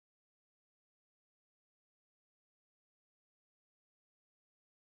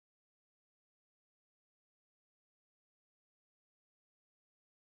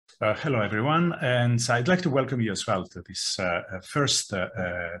Hello, everyone, and I'd like to welcome you as well to this first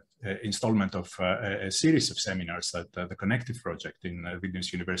installment of a series of seminars that the Connective Project in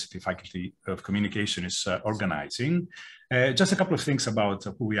Vilniaus University Faculty of Communication is organizing. Just a couple of things about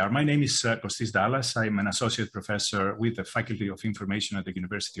who we are. My name is Kostis Dallas. I'm an associate professor with the Faculty of Information at the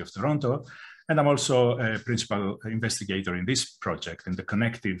University of Toronto, and I'm also a principal investigator in this project, in the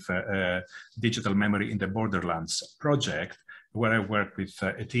Connective Digital Memory in the Borderlands project, where I work with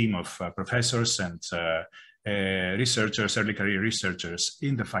a team of professors and researchers, early career researchers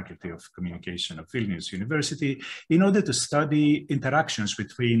in the Faculty of Communication of Vilnius University, in order to study interactions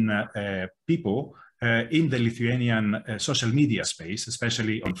between people in the Lithuanian social media space,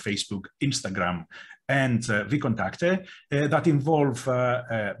 especially on Facebook, Instagram, and VKontakte, that involve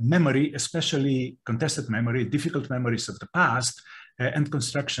memory, especially contested memory, difficult memories of the past, and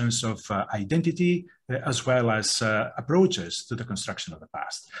constructions of identity, as well as approaches to the construction of the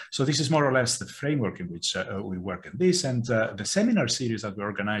past. So this is more or less the framework in which we work in this, and the seminar series that we're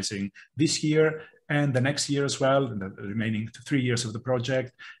organizing this year and the next year as well, and the remaining 3 years of the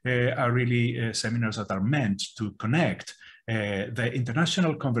project, are really seminars that are meant to connect the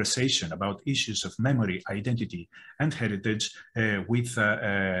international conversation about issues of memory, identity, and heritage with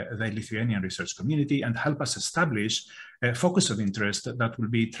the Lithuanian research community, and help us establish a focus of interest that will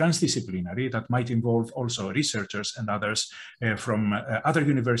be transdisciplinary, that might involve also researchers and others from other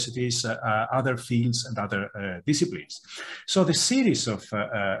universities, other fields, and other disciplines. So the series of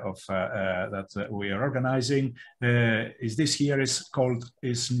that we are organizing is this year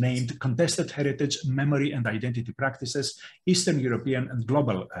is named Contested Heritage, Memory and Identity Practices, Eastern European and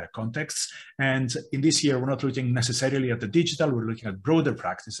Global Contexts. And in this year, we're not looking necessarily at the digital, we're looking at broader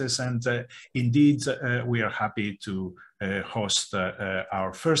practices. And indeed, we are happy to host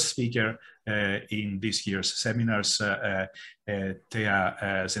our first speaker in this year's seminars, Tea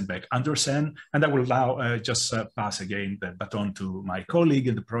Sindbæk Andersen. And I will now just pass again the baton to my colleague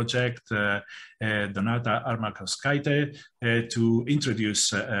in the project, Donata Armakauskaite, to introduce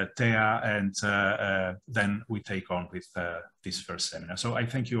Tea, and then we take on with this first seminar. So I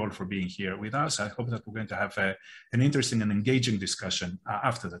thank you all for being here with us. I hope that we're going to have an interesting and engaging discussion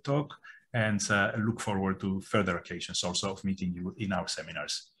after the talk, and look forward to further occasions also of meeting you in our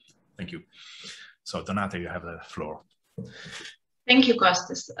seminars. Thank you. So Donata, you have the floor. Thank you,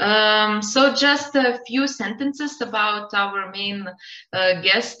 Kostis. So just a few sentences about our main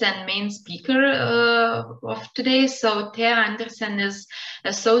guest and main speaker of today. So Tea Andersen is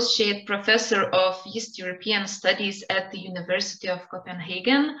Associate Professor of East European Studies at the University of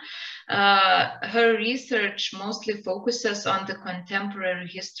Copenhagen. Her research mostly focuses on the contemporary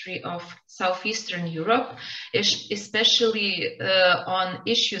history of Southeastern Europe, especially on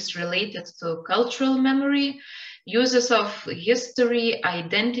issues related to cultural memory, uses of history,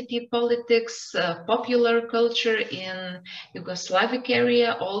 identity politics, popular culture in Yugoslavic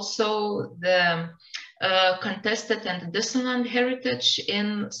area, also the contested and dissonant heritage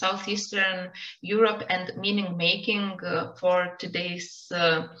in Southeastern Europe, and meaning making for today's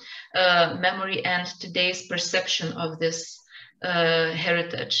memory and today's perception of this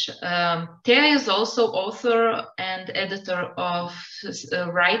heritage. Tea is also author and editor of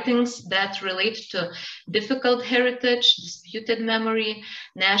writings that relate to difficult heritage, disputed memory,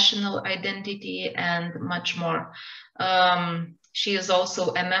 national identity, and much more. She is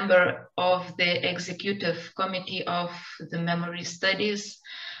also a member of the executive committee of the Memory Studies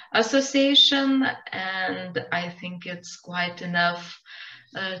Association, and I think it's quite enough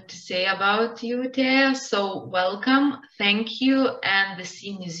to say about you, Tea. So welcome, thank you, and the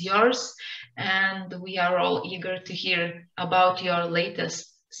scene is yours, and we are all eager to hear about your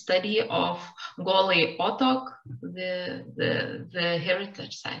latest study of Goli Otok, the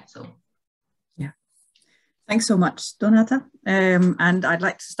heritage site. So yeah, thanks so much, Donata. And I'd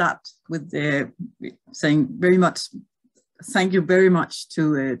like to start with saying thank you very much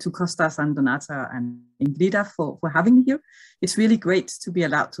to Kostas and Donata and Ingrida for having me here. It's really great to be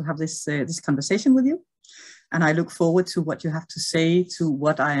allowed to have this conversation with you. And I look forward to what you have to say to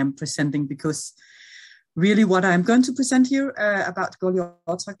what I am presenting, because really what I'm going to present here about Goli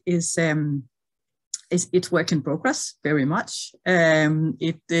Otok is its work in progress very much.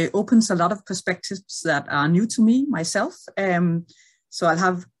 It opens a lot of perspectives that are new to me myself. So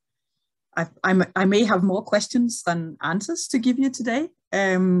I may have more questions than answers to give you today.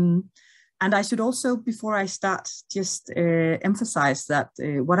 And I should also, before I start, just emphasize that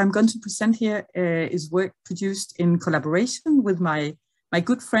what I'm going to present here is work produced in collaboration with my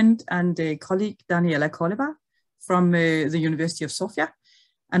good friend and colleague, Daniela Koleva, from the University of Sofia.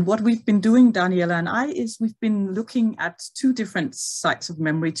 And what we've been doing, Daniela and I, is we've been looking at two different sites of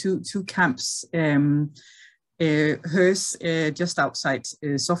memory, two camps. Hers just outside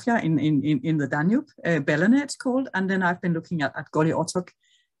Sofia in the Danube, Belene it's called, and then I've been looking at Goli Otok,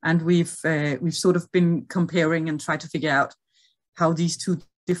 and we've sort of been comparing and try to figure out how these two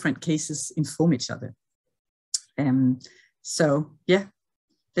different cases inform each other. So yeah,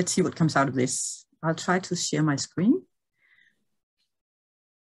 let's see what comes out of this. I'll try to share my screen.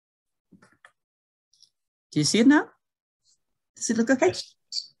 Do you see it now? Does it look okay?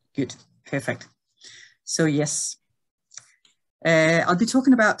 Good, perfect. So yes, I'll be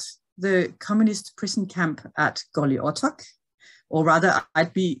talking about the communist prison camp at Goli Otok, or rather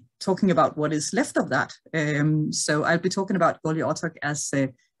I'd be talking about what is left of that. So I'll be talking about Goli Otok as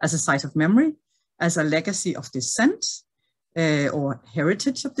a site of memory, as a legacy of dissent, or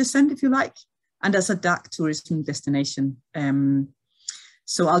heritage of dissent, if you like, and as a dark tourism destination.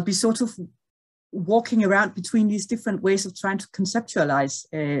 So I'll be sort of walking around between these different ways of trying to conceptualize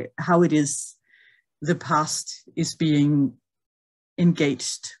how it is the past is being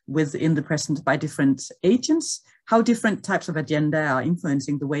engaged with in the present by different agents, how different types of agenda are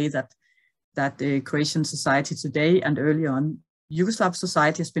influencing the way that Croatian society today and early on Yugoslav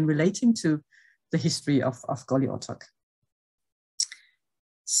society has been relating to the history of Goli Otok.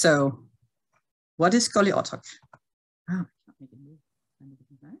 So what is Goli Otok?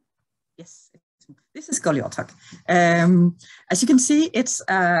 Yes, this is Goli Otok. As you can see, it's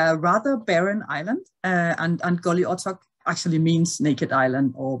a rather barren island, and Goli Otok actually means naked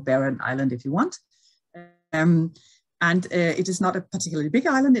island or barren island if you want. And it is not a particularly big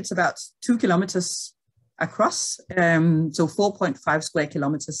island. It's about 2 kilometers across, so 4.5 square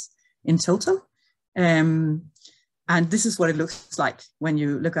kilometers in total. And this is what it looks like when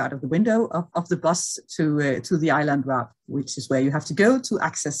you look out of the window of the bus to the island wrap, which is where you have to go to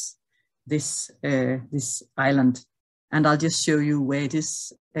access this island. And I'll just show you where it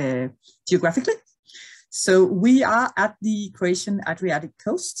is geographically. So we are at the Croatian Adriatic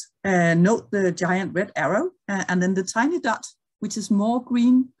coast. Note the giant red arrow and then the tiny dot, which is more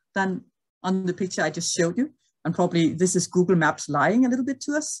green than on the picture I just showed you. And probably this is Google Maps lying a little bit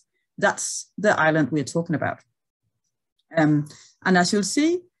to us. That's the island we're talking about. And as you'll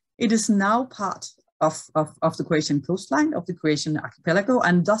see, it is now part of the Croatian coastline, of the Croatian archipelago,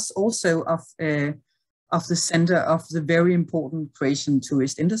 and thus also of the center of the very important Croatian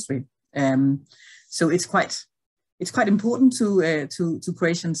tourist industry. So it's quite important to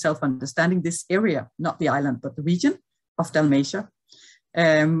Croatian self-understanding this area, not the island, but the region of Dalmatia.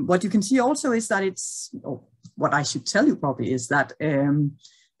 What you can see also is that what I should tell you probably is that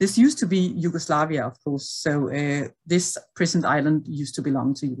this used to be Yugoslavia, of course. So this present island used to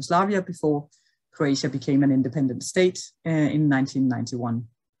belong to Yugoslavia before Croatia became an independent state in 1991.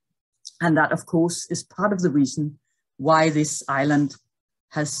 And that, of course, is part of the reason why this island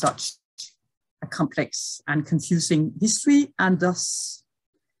has such a complex and confusing history, and thus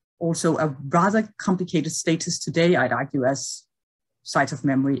also a rather complicated status today, I'd argue, as site of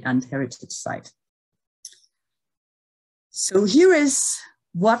memory and heritage site. So here is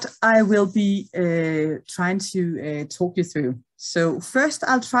what I will be trying to talk you through. So first,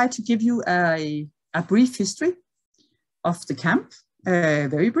 I'll try to give you a brief history of the camp,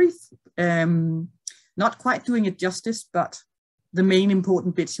 very brief, not quite doing it justice, but the main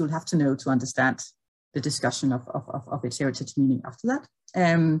important bits you'll have to know to understand the discussion of its heritage meaning after that.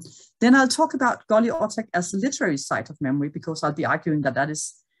 Then I'll talk about Goli Otok as a literary site of memory, because I'll be arguing that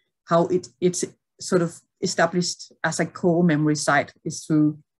is how it's sort of established as a core memory site, is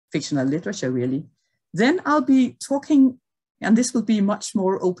through fictional literature, really. Then I'll be talking, and this will be much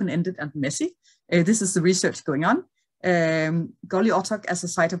more open-ended and messy. This is the research going on. Goli Otok as a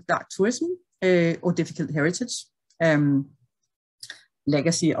site of dark tourism or difficult heritage.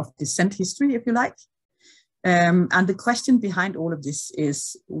 Legacy of dissent history, if you like. And the question behind all of this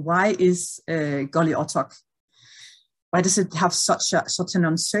is, why is Goli Otok, why does it have such an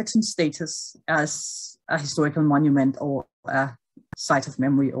uncertain status as a historical monument or a site of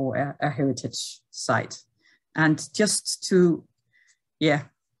memory or a heritage site? And just to,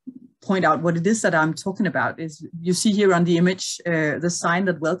 point out what it is that I'm talking about is, you see here on the image, the sign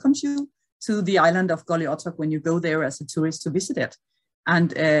that welcomes you to the island of Goli Otok when you go there as a tourist to visit it.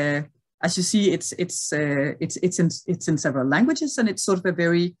 And as you see, it's in several languages, and it's sort of a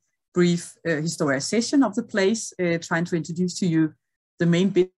very brief historization of the place, trying to introduce to you the main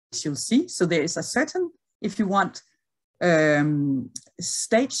bits you'll see. So there is a certain, if you want,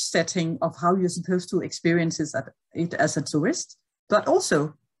 stage setting of how you're supposed to experience it as a tourist, but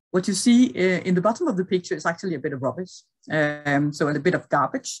also what you see in the bottom of the picture is actually a bit of rubbish. so a bit of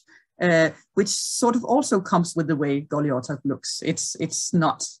garbage, which sort of also comes with the way Goli Otok looks. It's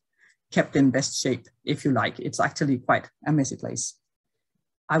not kept in best shape, if you like. It's actually quite a messy place.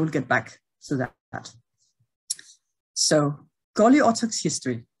 I will get back to that. So, Goli Otok's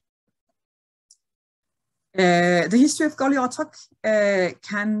history. The history of Goli Otok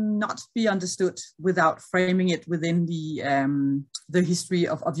cannot be understood without framing it within the history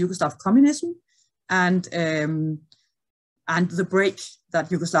of Yugoslav communism and the break that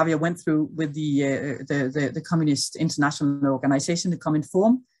Yugoslavia went through with the Communist International Organization, the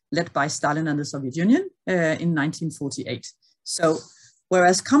Cominform, led by Stalin and the Soviet Union in 1948. So,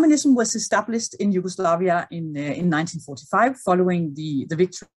 whereas communism was established in Yugoslavia in 1945, following the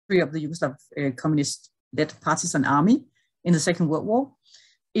victory of the Yugoslav communist-led partisan army in the Second World War,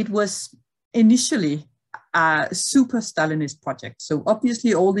 it was initially a super Stalinist project. So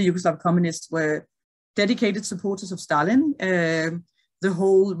obviously all the Yugoslav communists were dedicated supporters of Stalin. The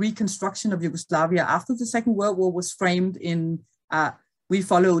whole reconstruction of Yugoslavia after the Second World War was framed in we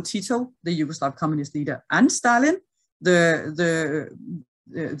follow Tito, the Yugoslav communist leader, and Stalin. The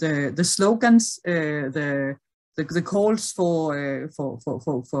slogans, the calls for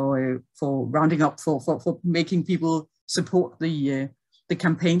rounding up, for making people support the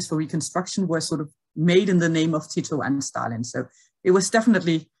campaigns for reconstruction were sort of made in the name of Tito and Stalin. So it was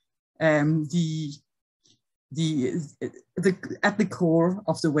definitely at the core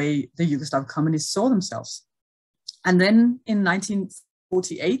of the way the Yugoslav communists saw themselves. And then in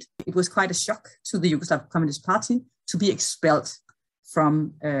 1948, it was quite a shock to the Yugoslav Communist Party to be expelled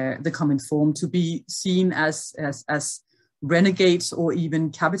from the Cominform, to be seen as renegades or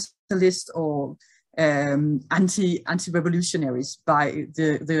even capitalists or anti-revolutionaries by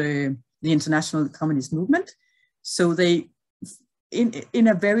the international communist movement. So they, in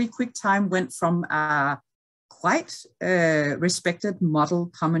a very quick time, went from a quite respected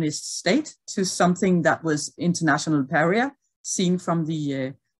model communist state to something that was international pariah, seen from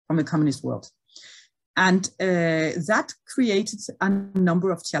the communist world. And that created a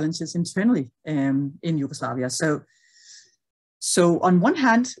number of challenges internally in Yugoslavia. So on one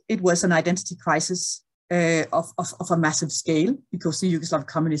hand, it was an identity crisis of a massive scale, because the Yugoslav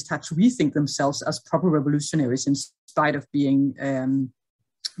communists had to rethink themselves as proper revolutionaries in spite of being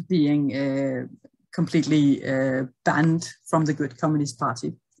completely banned from the good communist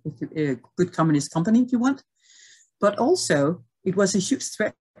party, good communist company, if you want. But also, it was a huge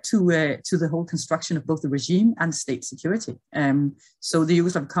threat to the whole construction of both the regime and state security. So the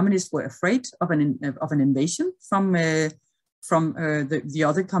Yugoslav communists were afraid of an invasion from the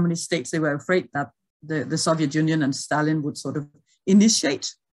other communist states. They were afraid that the Soviet Union and Stalin would sort of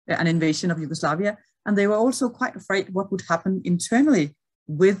initiate an invasion of Yugoslavia. And they were also quite afraid what would happen internally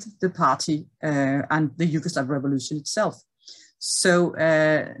with the party and the Yugoslav revolution itself. So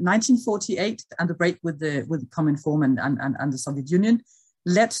 1948 and the break with the Cominform and the Soviet Union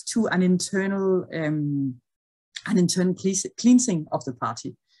led to an internal cleansing of the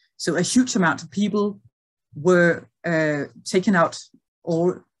party. So a huge amount of people were taken out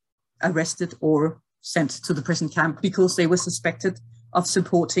or arrested or sent to the prison camp because they were suspected of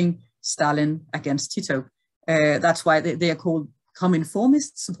supporting Stalin against Tito. That's why they are called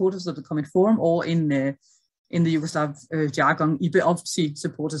Cominformists, supporters of the Cominform, or in the Yugoslav jargon, IBOVC,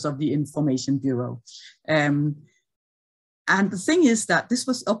 supporters of the Information Bureau. And the thing is that this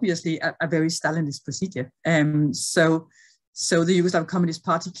was obviously a very Stalinist procedure. So the Yugoslav Communist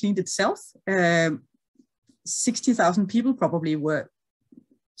Party cleaned itself. 60,000 people probably were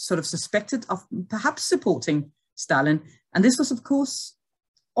sort of suspected of perhaps supporting Stalin. And this was, of course,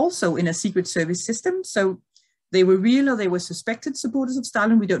 also in a secret service system. So they were real or they were suspected supporters of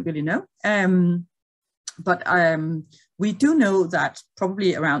Stalin. We don't really know. But we do know that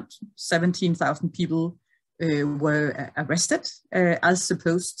probably around 17,000 people were arrested as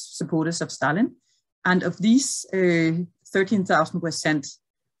supposed supporters of Stalin. And of these, 13,000 were sent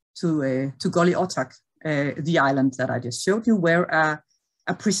to Goli Otok, the island that I just showed you, where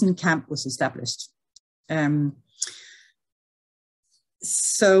a prison camp was established.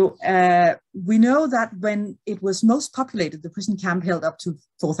 So we know that when it was most populated, the prison camp held up to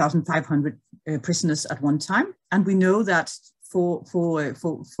 4,500 prisoners at one time. And we know that for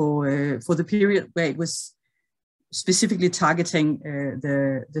the period where it was specifically targeting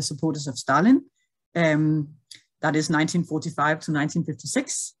the supporters of Stalin, that is 1945 to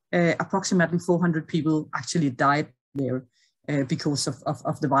 1956, approximately 400 people actually died there because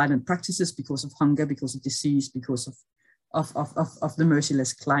of the violent practices, because of hunger, because of disease, because of the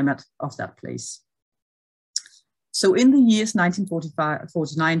merciless climate of that place. So in the years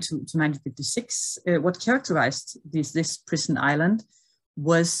 1949 to 1956, what characterized this prison island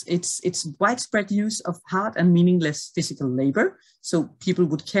was its widespread use of hard and meaningless physical labor. So people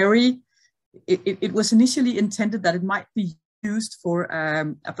would carry, it was initially intended that it might be used for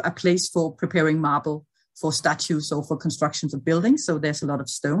a place for preparing marble for statues or for constructions of buildings. So there's a lot of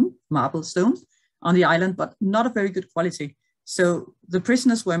stone, marble stone on the island, but not of very good quality. So the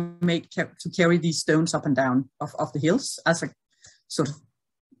prisoners were made to carry these stones up and down of the hills as a sort of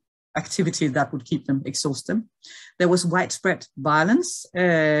activity that would keep them exhausted. There was widespread violence,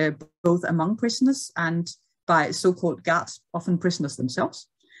 both among prisoners and by so-called guards, often prisoners themselves.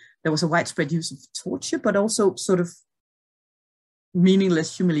 There was a widespread use of torture, but also sort of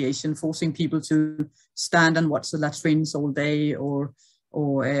meaningless humiliation, forcing people to stand and watch the latrines all day, or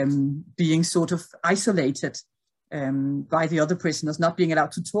being sort of isolated by the other prisoners, not being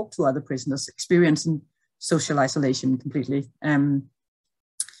allowed to talk to other prisoners, experiencing social isolation completely.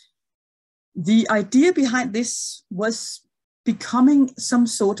 The idea behind this was becoming some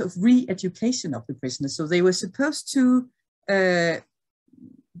sort of re-education of the prisoners. So they were supposed to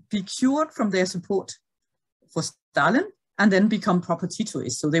be cured from their support for Stalin and then become proper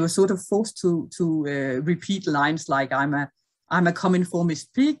Titoists. So they were sort of forced to repeat lines like, I'm a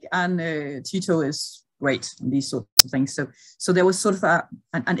conformist pig and Tito is great, and these sorts of things. So there was sort of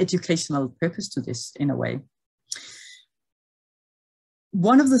an educational purpose to this in a way.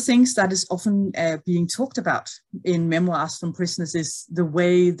 One of the things that is often being talked about in memoirs from prisoners is the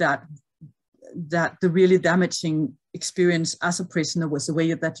way that the really damaging experience as a prisoner was the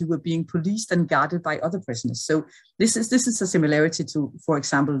way that you were being policed and guarded by other prisoners. So this is a similarity to, for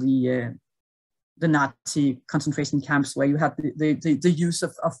example, the Nazi concentration camps, where you had the use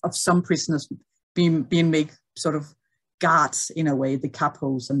of some prisoners being made sort of guards in a way, the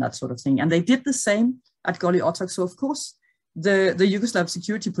capos and that sort of thing. And they did the same at Goli Otok. So of course, the Yugoslav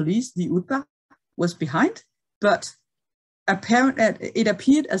security police, the UDBA, was behind, but it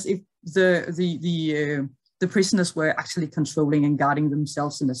appeared as if the prisoners were actually controlling and guarding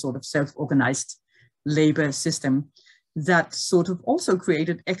themselves in a sort of self-organized labor system that sort of also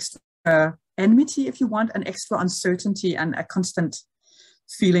created extra enmity, if you want, an extra uncertainty and a constant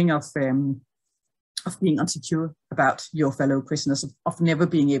feeling of being insecure about your fellow prisoners, of never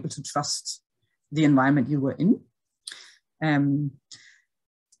being able to trust the environment you were in.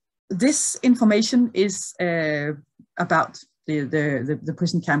 This information is about the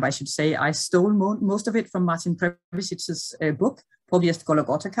prison camp, I should say. I stole most of it from Martin Previsic's book, Povijest Golog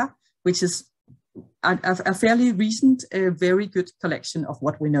Otoka, which is a fairly recent, very good collection of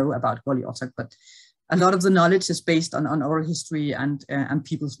what we know about Goli Otok, but a lot of the knowledge is based on oral history and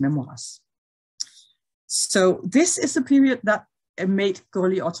people's memoirs. So this is the period that made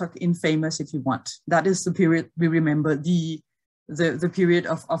Goli Otok infamous, if you want. That is the period we remember, the period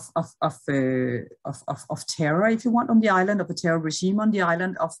of terror, if you want, on the island, of a terror regime on the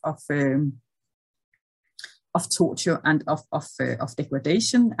island, of torture and of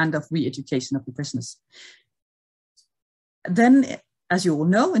degradation and of re-education of the prisoners. Then, as you all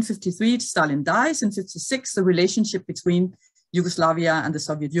know, in 1953, Stalin dies. In 1956, the relationship between Yugoslavia and the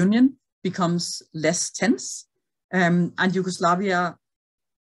Soviet Union becomes less tense. And Yugoslavia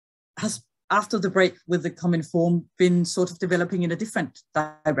has, after the break with the Kominform, been sort of developing in a different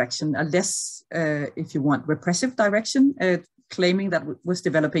direction, a less, if you want, repressive direction, claiming that was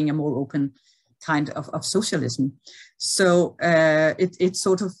developing a more open kind of socialism. So it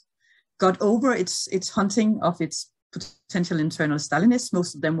sort of got over its hunting of its potential internal Stalinists.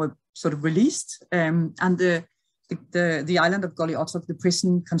 Most of them were sort of released, and the island of Goli Otok, the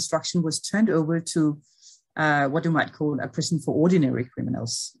prison construction, was turned over to what you might call a prison for ordinary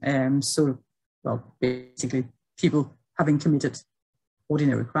criminals. So, well, basically people having committed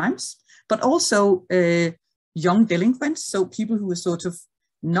ordinary crimes, but also young delinquents, so people who were sort of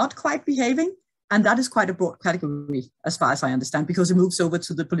not quite behaving. And that is quite a broad category, as far as I understand, because it moves over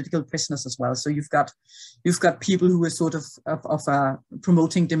to the political prisoners as well. So you've got people who were sort of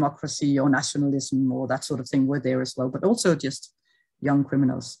promoting democracy or nationalism or that sort of thing were there as well, but also just young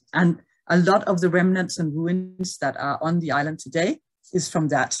criminals. And a lot of the remnants and ruins that are on the island today is from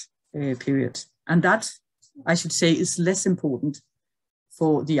that period. And that, I should say, is less important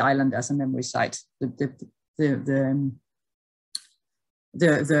for the island as a memory site.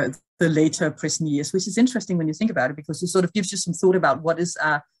 The later prison years, which is interesting when you think about it, because it sort of gives you some thought about what is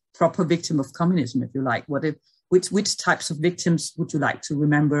a proper victim of communism, if you like. Which types of victims would you like to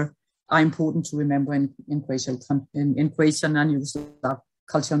remember, are important to remember in Croatian and Yugoslav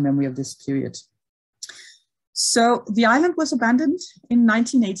cultural memory of this period. So the island was abandoned in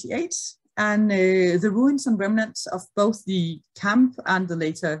 1988, and the ruins and remnants of both the camp and the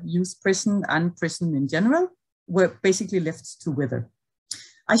later youth prison and prison in general were basically left to wither.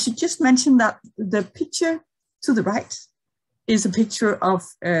 I should just mention that the picture to the right is a picture of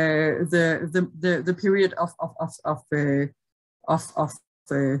the period of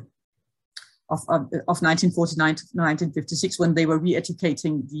 1949 to 1956, when they were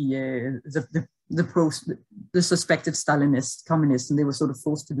re-educating the suspected Stalinists, communists, and they were sort of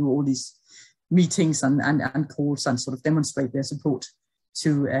forced to do all these meetings and calls and sort of demonstrate their support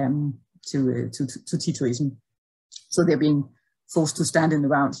to Titoism. So they're being forced to stand in the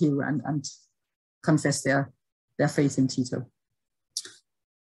round here and confess their faith in Tito.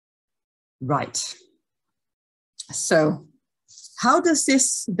 Right. So how does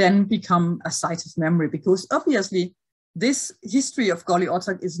this then become a site of memory? Because obviously this history of Goli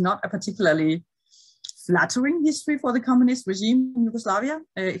Otok is not a particularly flattering history for the communist regime in Yugoslavia.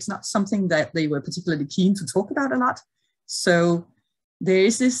 It's not something that they were particularly keen to talk about a lot. So there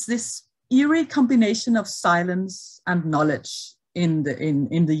is this eerie combination of silence and knowledge in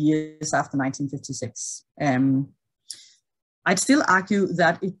the years after 1956. I'd still argue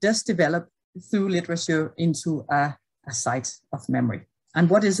that it does develop through literature into a site of memory. And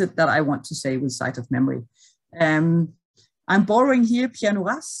what is it that I want to say with site of memory? I'm borrowing here Pierre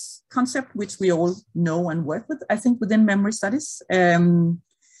Norat's concept, which we all know and work with, I think, within memory studies.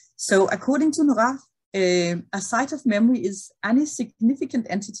 So according to Norat, a site of memory is any significant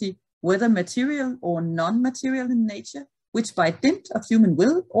entity, whether material or non-material in nature, which by dint of human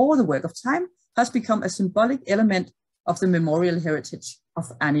will or the work of time has become a symbolic element of the memorial heritage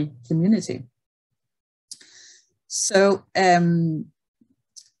of any community. So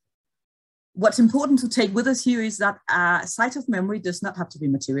what's important to take with us here is that a site of memory does not have to be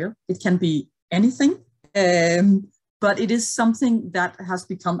material. It can be anything, but it is something that has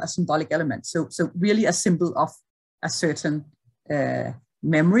become a symbolic element. So really a symbol of a certain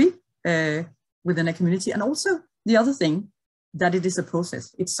memory within a community. And also the other thing, that it is a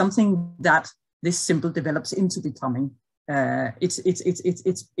process. It's something that this symbol develops into becoming. It's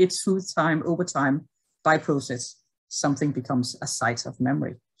through time, over time, by process, something becomes a site of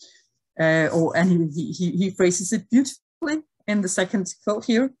memory. And he phrases it beautifully in the second quote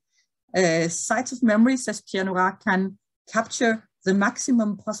here. Sites of memory, says Pierre Norat, can capture the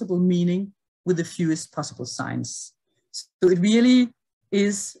maximum possible meaning with the fewest possible signs. So it really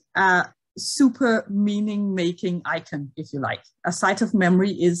is a super meaning-making icon, if you like. A site of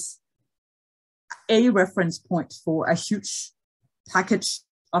memory is a reference point for a huge package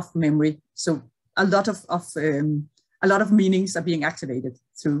of memory. So a lot of meanings are being activated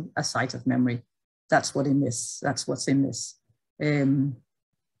through a site of memory. That's what's in this. And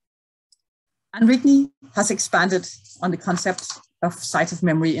Rigney has expanded on the concept of site of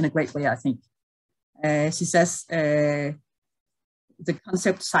memory in a great way, I think. She says, the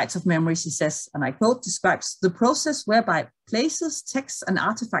concept sites of memory, she says, and I quote, describes the process whereby places, texts, and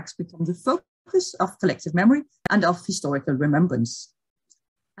artifacts become the focus of collective memory and of historical remembrance.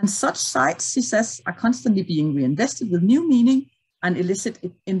 And such sites, she says, are constantly being reinvested with new meaning and elicit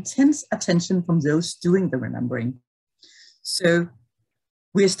intense attention from those doing the remembering. So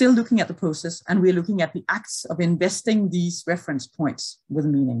we're still looking at the process, and we're looking at the acts of investing these reference points with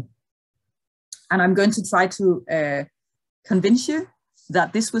meaning. And I'm going to try to convince you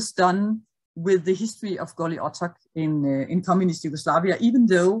that this was done with the history of Goli Otok in communist Yugoslavia, even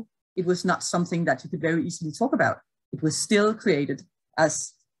though it was not something that you could very easily talk about. It was still created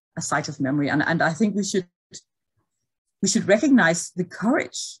as a site of memory. And I think we should recognize the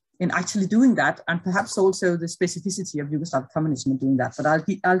courage in actually doing that, and perhaps also the specificity of Yugoslav communism in doing that. But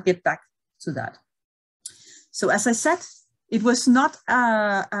I'll get back to that. So as I said, it was not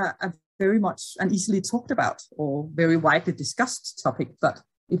a very much an easily talked about or very widely discussed topic, but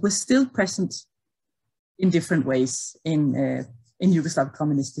it was still present in different ways in Yugoslav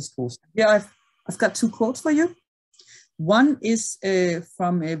communist discourse. Here I've got two quotes for you. One is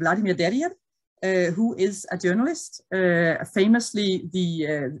from Vladimir Dedijev, who is a journalist, famously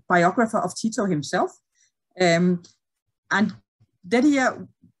the biographer of Tito himself. And Dedijev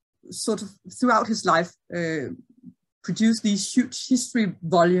sort of throughout his life produced these huge history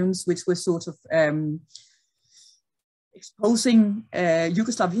volumes, which were sort of exposing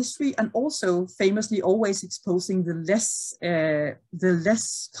Yugoslav history, and also famously always exposing the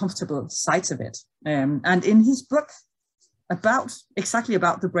less comfortable sides of it. And in his book exactly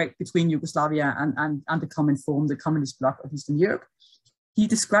about the break between Yugoslavia and the common form, the communist bloc of Eastern Europe, he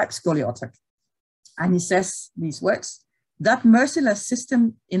describes Goli Otok, and he says these words: "That merciless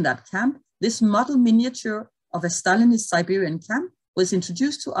system in that camp, this model miniature of a Stalinist Siberian camp, was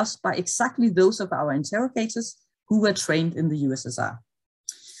introduced to us by exactly those of our interrogators who were trained in the USSR.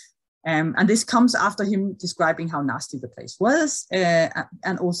 And this comes after him describing how nasty the place was,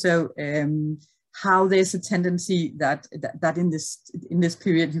 and also how there's a tendency that in this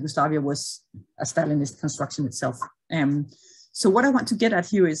period Yugoslavia was a Stalinist construction itself. So what I want to get at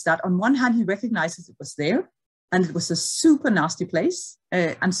here is that on one hand he recognizes it was there, and it was a super nasty place,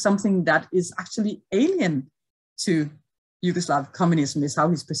 and something that is actually alien to Yugoslav communism is how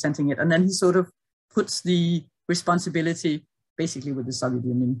he's presenting it. And then he sort of puts the responsibility basically with the Soviet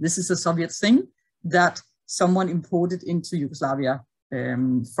Union. This is a Soviet thing that someone imported into Yugoslavia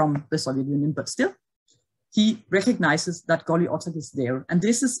from the Soviet Union, but still he recognizes that Goli Otok is there. And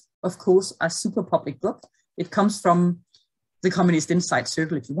this is, of course, a super public book. It comes from the Communist Inside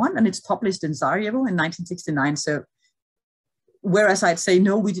Circle, if you want, and it's published in Sarajevo in 1969. So whereas I'd say,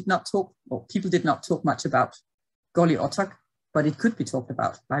 no, we did not talk, or people did not talk much about Goli Otok, but it could be talked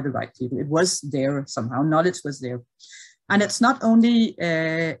about by the right people. It was there somehow, knowledge was there. And it's not only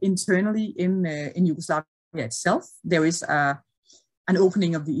internally in Yugoslavia itself, there is an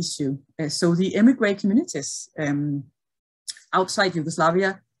opening of the issue. So the emigre communities outside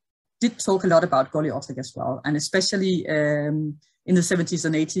Yugoslavia did talk a lot about Goli Otok as well. And especially in the 70s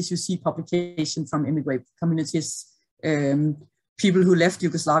and 80s, you see publication from immigrant communities, people who left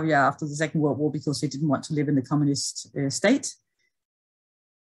Yugoslavia after the Second World War because they didn't want to live in the communist state,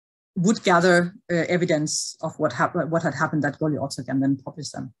 would gather evidence of what had happened at Goli Otok and then publish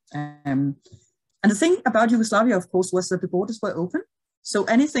them. And the thing about Yugoslavia, of course, was that the borders were open. So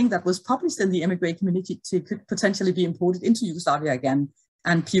anything that was published in the emigre community could potentially be imported into Yugoslavia again,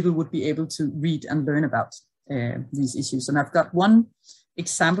 and people would be able to read and learn about these issues. And I've got one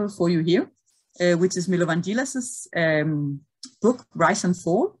example for you here, which is Milovan Đilas's book, Rise and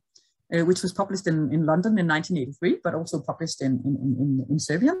Fall, which was published in London in 1983, but also published in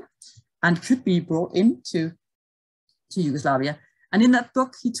Serbian, and could be brought into Yugoslavia. And in that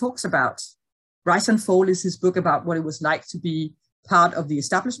book, he talks about, Rise and Fall is his book about what it was like to be part of the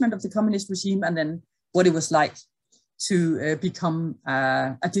establishment of the communist regime, and then what it was like to become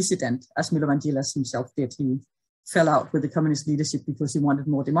a dissident, as Milovan Đilas himself did. He fell out with the communist leadership because he wanted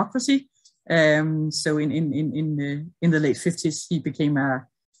more democracy. So in the late 50s, he became a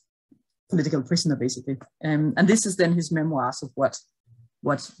political prisoner, basically. And this is then his memoirs of what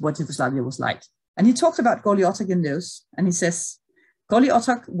Yugoslavia was like. And he talks about Goli Otok in those, and he says, Goli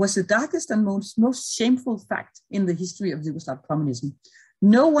Otok was the darkest and most shameful fact in the history of Yugoslav communism.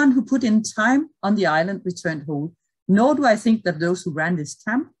 No one who put in time on the island returned whole, nor do I think that those who ran this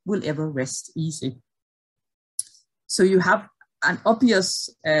camp will ever rest easy. So you have an obvious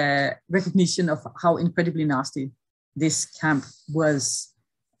recognition of how incredibly nasty this camp was,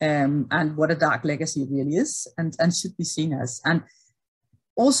 and what a dark legacy it really is, and should be seen as. And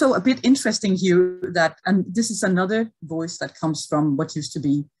also a bit interesting here that, and this is another voice that comes from what used to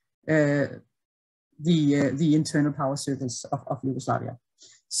be the internal power circles of Yugoslavia.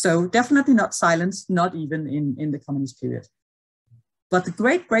 So definitely not silenced, not even in the communist period. But the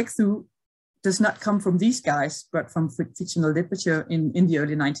great breakthrough does not come from these guys, but from fictional literature in the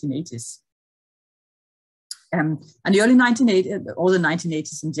early 1980s. And the early 1980s, or the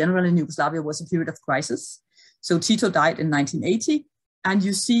 1980s in general in Yugoslavia, was a period of crisis. So Tito died in 1980, and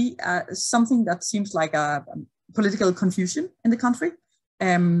you see something that seems like a political confusion in the country.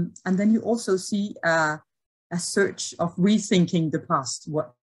 And then you also see a search of rethinking the past.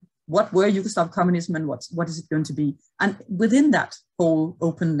 What were Yugoslav communism, and what is it going to be? And within that whole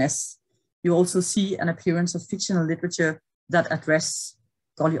openness, you also see an appearance of fictional literature that address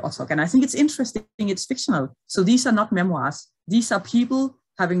Goli Otok. And I think it's interesting, it's fictional. So these are not memoirs. These are people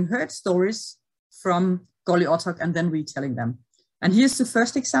having heard stories from Goli Otok and then retelling them. And here's the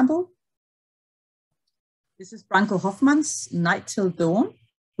first example. This is Branko Hoffman's Night Till Dawn,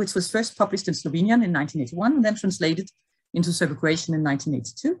 which was first published in Slovenian in 1981 and then translated into Serbo-Croatian in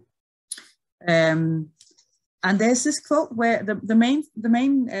 1982. And there's this quote where the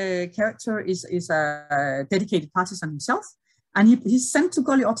main character is a dedicated partisan himself, and he's sent to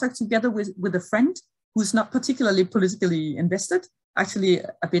Goli Otok together with a friend who's not particularly politically invested, actually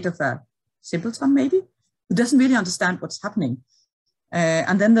a bit of a simpleton maybe, who doesn't really understand what's happening.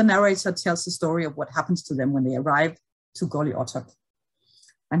 And then the narrator tells the story of what happens to them when they arrive to Goli Otok.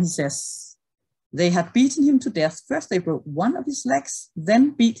 And he says, they had beaten him to death. First they broke one of his legs,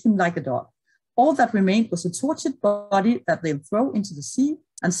 then beat him like a dog. All that remained was a tortured body that they would throw into the sea,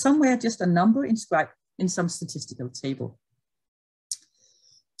 and somewhere just a number inscribed in some statistical table.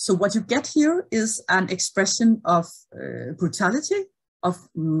 So what you get here is an expression of brutality, of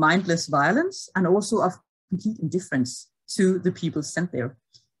mindless violence, and also of complete indifference to the people sent there.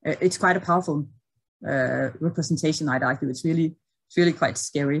 It's quite a powerful representation, I'd argue. It's really quite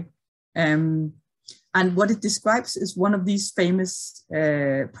scary. And what it describes is one of these famous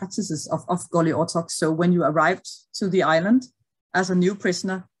practices of Goli Otok. So when you arrived to the island as a new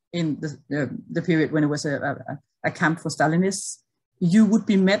prisoner in the period when it was a camp for Stalinists, you would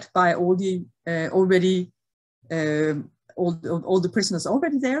be met by all the all the prisoners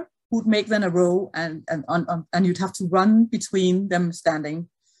already there, who would make then a row, and you'd have to run between them standing,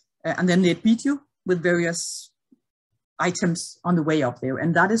 and then they'd beat you with various items on the way up there,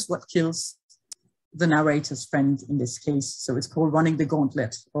 and that is what kills the narrator's friend in this case. So it's called running the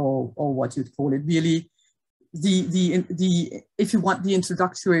gauntlet, or what you'd call it. Really, the if you want, the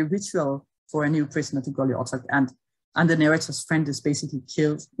introductory ritual for a new prisoner to Goli Otok, and the narrator's friend is basically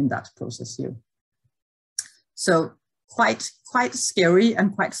killed in that process here. So quite scary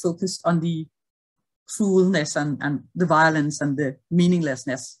and quite focused on the cruelness and the violence and the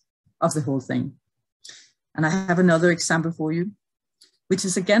meaninglessness of the whole thing. And I have another example for you, which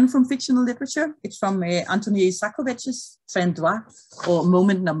is again from fictional literature. It's from Antoni Isakovich's Tren Dva, or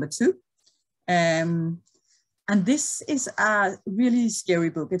Moment Number 2. And this is a really scary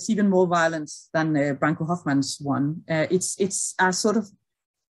book. It's even more violent than Branko Hoffman's one. It's a sort of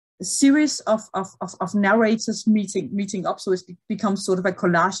a series of narrators meeting up. So it becomes sort of a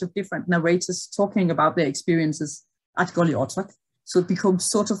collage of different narrators talking about their experiences at Goli Otok. So it becomes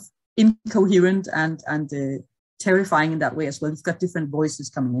sort of incoherent and terrifying in that way as well. You've got different voices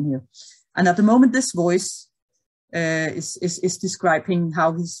coming in here. And at the moment, this voice is describing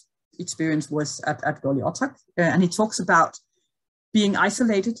how his experience was at Goli Otok, and he talks about being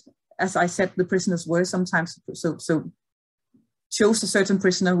isolated. As I said, the prisoners were sometimes so chose a certain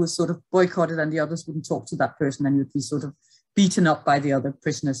prisoner who was sort of boycotted, and the others wouldn't talk to that person, and you'd be sort of beaten up by the other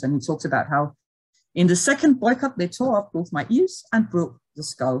prisoners. And he talks about how in the second boycott they tore up both my ears and broke the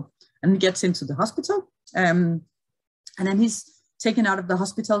skull. And he gets into the hospital, and then he's taken out of the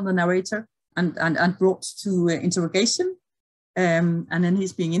hospital, the narrator, and brought to interrogation. And then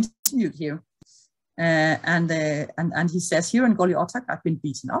he's being interviewed here, and he says, here in Goli Otok, I've been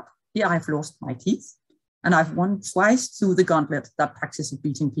beaten up. Here I've lost my teeth, and I've won twice through the gauntlet, that practice of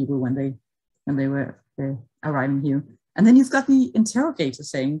beating people when they were arriving here. And then you've got the interrogator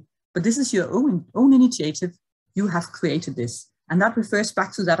saying, but this is your own initiative. You have created this, and that refers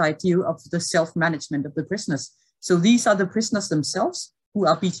back to that idea of the self-management of the prisoners. So these are the prisoners themselves who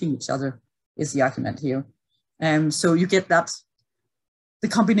are beating each other, is the argument here. So you get that, the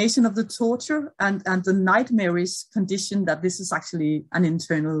combination of the torture and the nightmarish condition, that this is actually an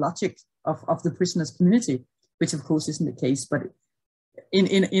internal logic of the prisoners' community, which of course isn't the case. But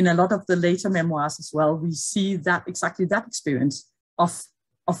in a lot of the later memoirs as well, we see that exactly that experience of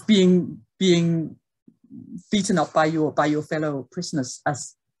being beaten up by your fellow prisoners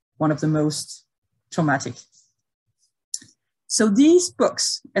as one of the most traumatic. So these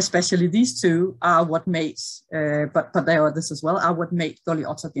books, especially these two, are what made, but there are others as well, are what made Goli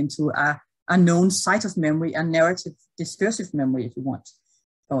Otok into a known site of memory, a narrative discursive memory, if you want,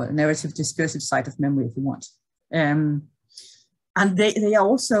 or a narrative discursive site of memory, if you want. And they are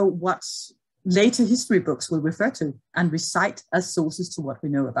also what later history books will refer to and recite as sources to what we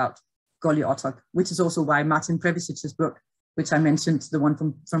know about Goli Otok, which is also why Martin Previcic's book, which I mentioned, the one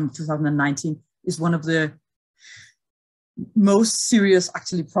from 2019, is one of the most serious,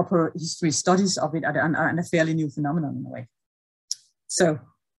 actually proper history studies of it, and a fairly new phenomenon in a way. So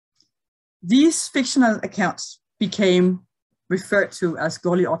these fictional accounts became referred to as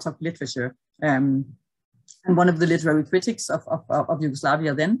Goli Otok literature. And one of the literary critics of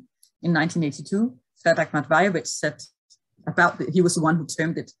Yugoslavia then, in 1982, Predrag Matvejević, said about he was the one who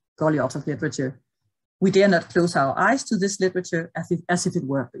termed it Goli Otok literature. We dare not close our eyes to this literature as if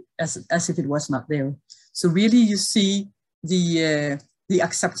it was not there. So really, you see the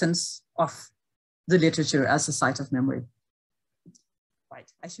acceptance of the literature as a site of memory. Right,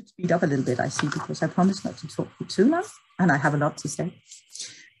 I should speed up a little bit, I see, because I promised not to talk for too long, and I have a lot to say.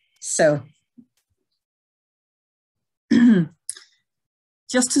 So,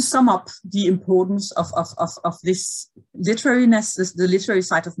 just to sum up the importance of this literariness, the literary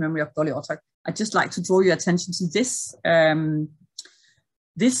site of memory of Goli Otok, I'd just like to draw your attention to this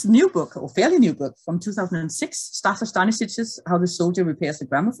this new book, or fairly new book, from 2006, Stasa Stanisic's How the Soldier Repairs the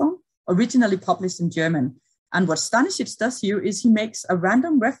Gramophone, originally published in German. And what Stanisic does here is he makes a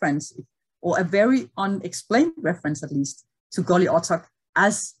random reference, or a very unexplained reference at least, to Goli Otok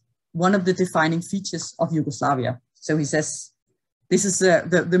as one of the defining features of Yugoslavia. So he says, this is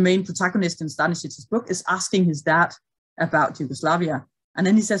the main protagonist in Stanisic's book is asking his dad about Yugoslavia. And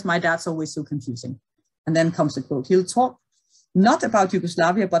then he says, my dad's always so confusing. And then comes the quote, he'll talk not about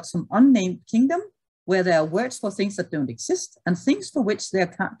Yugoslavia, but some unnamed kingdom where there are words for things that don't exist and things for which there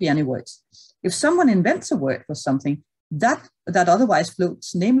can't be any words. If someone invents a word for something that otherwise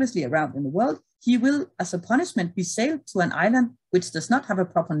floats namelessly around in the world, he will, as a punishment, be sailed to an island which does not have a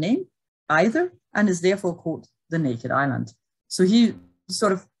proper name either and is therefore called the Naked Island. So he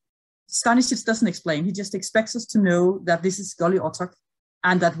sort of, Stanisic doesn't explain, he just expects us to know that this is Goli Otok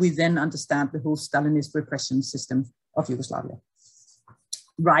and that we then understand the whole Stalinist repression system of Yugoslavia.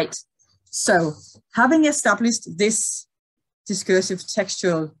 Right, so having established this discursive,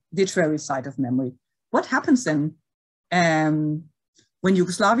 textual, literary side of memory, what happens then when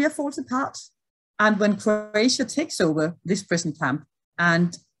Yugoslavia falls apart and when Croatia takes over this prison camp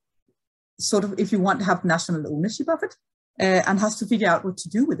and sort of, if you want to have national ownership of it, and has to figure out what to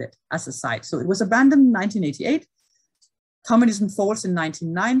do with it as a site. So it was abandoned in 1988. Communism falls in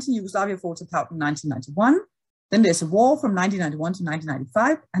 1990. Yugoslavia falls apart in 1991. Then there's a war from 1991 to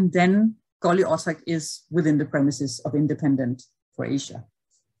 1995. And then Goli Otok is within the premises of independent Croatia.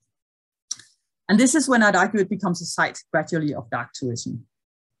 And this is when I'd argue it becomes a site gradually of dark tourism.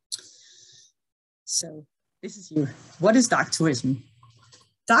 So this is you. What is dark tourism?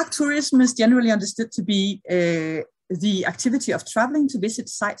 Dark tourism is generally understood to be the activity of traveling to visit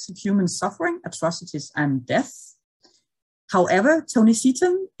sites of human suffering, atrocities, and death. However, Tony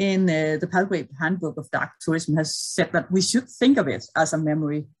Seaton in the Palgrave Handbook of Dark Tourism has said that we should think of it as a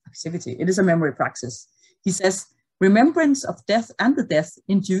memory activity. It is a memory praxis. He says, remembrance of death and the death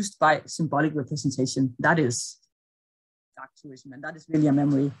induced by symbolic representation. That is dark tourism, and that is really a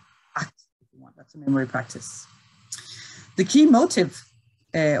memory act, if you want. That's a memory practice. The key motive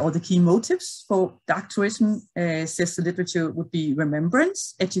or the key motives for dark tourism, says the literature, would be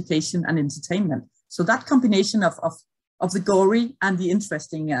remembrance, education, and entertainment. So that combination of the gory and the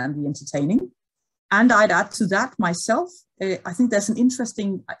interesting and the entertaining. And I'd add to that myself, I think there's an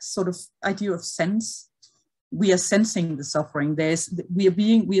interesting sort of idea of sense. We are sensing the suffering. We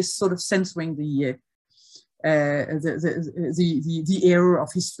are sort of censoring the error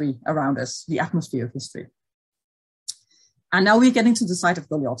of history around us, the atmosphere of history. And now we're getting to the site of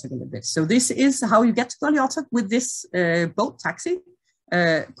Goli Otok a little bit. So this is how you get to Goli Otok with this boat taxi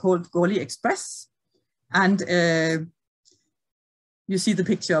called Goli Express. And you see the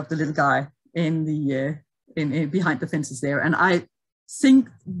picture of the little guy in the behind the fences there. And I think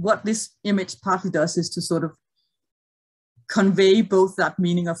what this image partly does is to sort of convey both that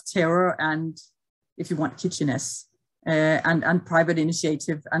meaning of terror and, if you want, kitschiness. And private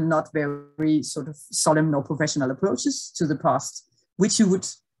initiative and not very sort of solemn or professional approaches to the past, which you would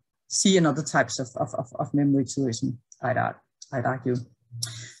see in other types of memory tourism, I'd argue.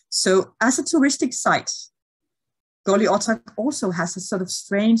 So as a touristic site, Goli Otok also has a sort of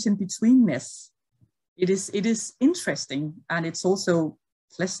strange in-betweenness. It is interesting and it's also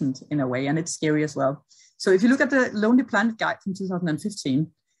pleasant in a way, and it's scary as well. So if you look at the Lonely Planet Guide from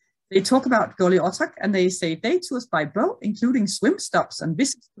 2015, they talk about Goli Otok and they say day tours by boat, including swim stops and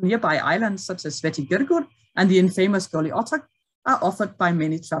visits to nearby islands such as Sveti Gergur and the infamous Goli Otok, are offered by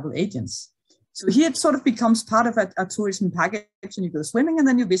many travel agents. So here it sort of becomes part of a tourism package, and you go swimming and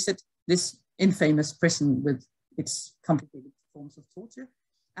then you visit this infamous prison with its complicated forms of torture.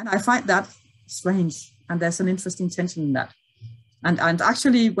 And I find that strange, and there's an interesting tension in that. And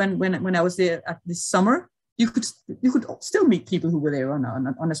actually when I was there at this summer, you could still meet people who were there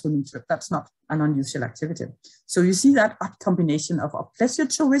on a swimming trip. That's not an unusual activity. So you see that combination of pleasure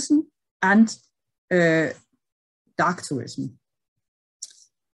tourism and dark tourism.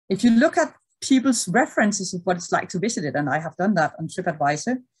 If you look at people's references of what it's like to visit it, and I have done that on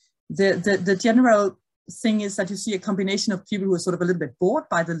TripAdvisor, the general thing is that you see a combination of people who are sort of a little bit bored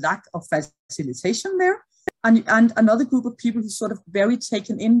by the lack of facilitation there, and another group of people who are sort of very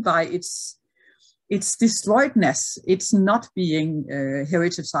taken in by its destroyedness. It's not being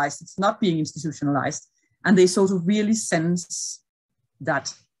heritagized, it's not being institutionalized, and they sort of really sense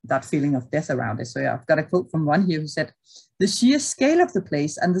that feeling of death around it. So yeah, I've got a quote from one here who said, "The sheer scale of the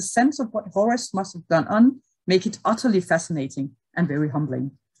place and the sense of what horrors must have gone on make it utterly fascinating and very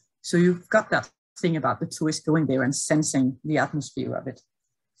humbling." So you've got that thing about the tourist going there and sensing the atmosphere of it.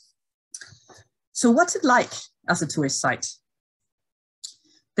 So what's it like as a tourist site?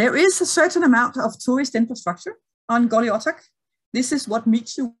 There is a certain amount of tourist infrastructure on Goli Otok. This is what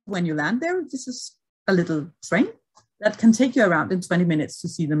meets you when you land there. This is a little train that can take you around in 20 minutes to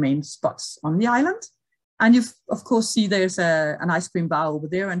see the main spots on the island. And you, of course, see there's an ice cream bar over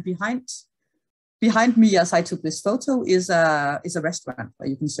there. And behind me, as I took this photo, is a restaurant where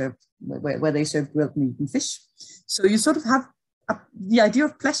you can serve, where they serve grilled meat and fish. So you sort of have the idea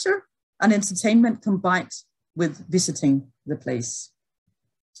of pleasure and entertainment combined with visiting the place.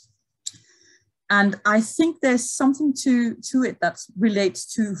 And I think there's something to it that relates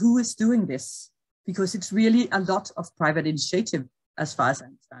to who is doing this, because it's really a lot of private initiative, as far as I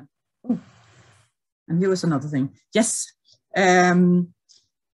understand. Oh, and here was another thing. Yes.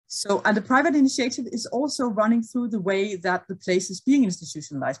 So, and the private initiative is also running through the way that the place is being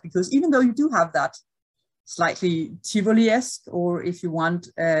institutionalized, because even though you do have that slightly Tivoli-esque, or if you want,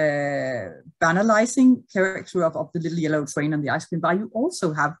 banalizing character of the little yellow train and the ice cream bar, you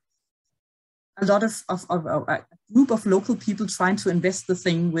also have a lot of a group of local people trying to invest the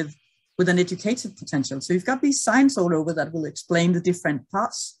thing with an educative potential. So you've got these signs all over that will explain the different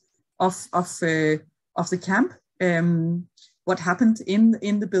parts of the camp, what happened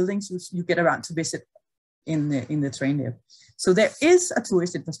in the buildings you get around to visit in the train there. So there is a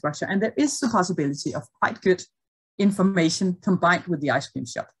tourist infrastructure, and there is the possibility of quite good information combined with the ice cream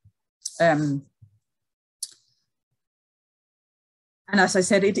shop. And as I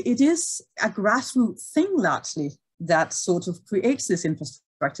said, it is a grassroots thing largely that sort of creates this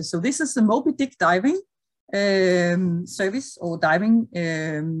infrastructure. So this is the Moby Dick diving service or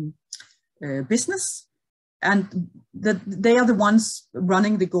diving business. And they are the ones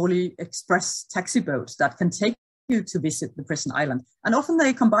running the Goli Express taxi boats that can take you to visit the present island. And often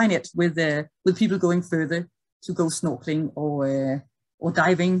they combine it with people going further to go snorkeling or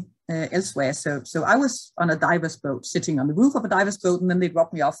diving elsewhere. So I was on a diver's boat, sitting on the roof of a diver's boat, and then they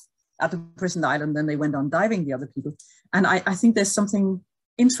dropped me off at the present island, then they went on diving, the other people. And I think there's something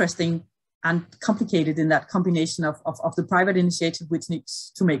interesting and complicated in that combination of the private initiative, which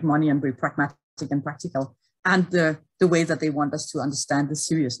needs to make money and be pragmatic and practical, and the way that they want us to understand the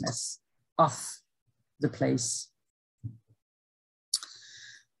seriousness of the place.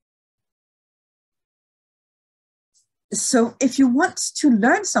 So if you want to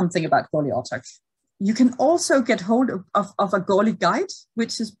learn something about Goli Otok, you can also get hold of a Goli guide,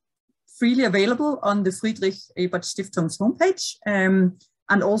 which is freely available on the Friedrich Ebert Stiftung's homepage. And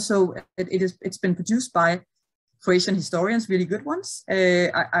also it's been produced by Croatian historians, really good ones,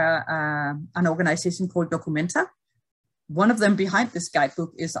 an organization called Documenta. One of them behind this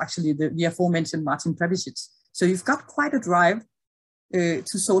guidebook is actually the aforementioned Martin Previcic. So you've got quite a drive to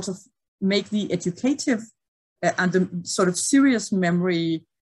sort of make the educative and the sort of serious memory,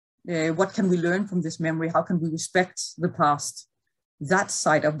 what can we learn from this memory? How can we respect the past? That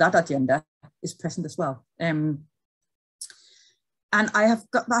side of that agenda is present as well. And I've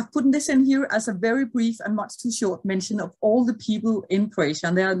put this in here as a very brief and much too short mention of all the people in Croatia.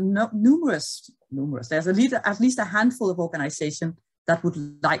 And there are numerous. There's at least a handful of organizations that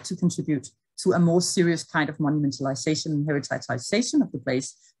would like to contribute to a more serious kind of monumentalization and heritageization of the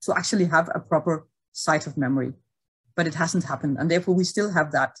place, to actually have a proper site of memory. But it hasn't happened. And therefore we still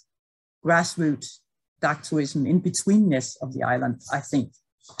have that grassroots dark tourism in betweenness of the island, I think.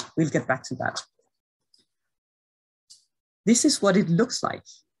 We'll get back to that. This is what it looks like.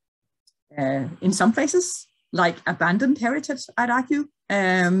 In some places, like abandoned heritage, I'd argue.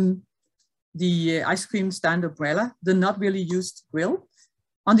 The ice cream stand umbrella, the not really used grill.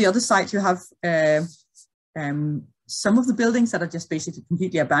 On the other side, you have some of the buildings that are just basically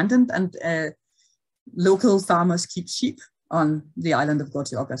completely abandoned, and local farmers keep sheep on the island of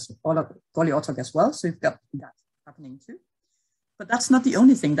Goli Otok as well. So you've got that happening too. But that's not the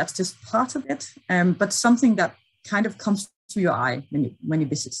only thing. That's just part of it, but something that kind of comes to your eye when you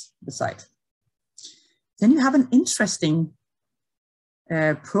visit the site. Then you have an interesting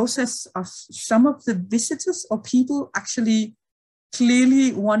process of some of the visitors or people actually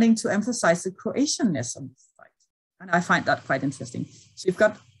clearly wanting to emphasize the Croatianness of the site. And I find that quite interesting. So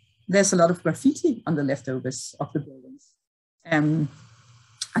there's a lot of graffiti on the leftovers of the buildings. And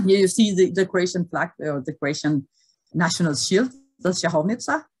here you see the Croatian flag, or the Croatian national shield, the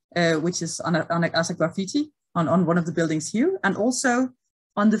Šahovnica, which is as a graffiti on one of the buildings here, and also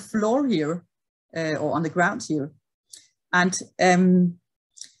on the floor here, or on the ground here. And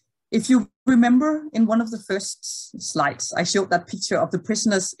if you remember, in one of the first slides, I showed that picture of the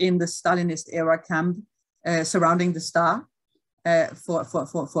prisoners in the Stalinist era camp surrounding the star for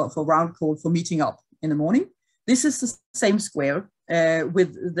round call for meeting up in the morning. This is the same square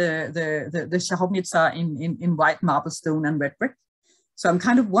with the Šahovnica in white marble stone and red brick. So I'm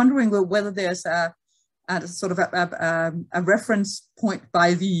kind of wondering whether there's a sort of a reference point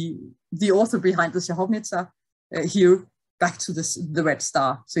by the author behind the Šahovnica here back to the red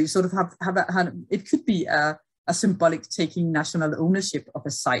star. So you sort of have it could be a symbolic taking national ownership of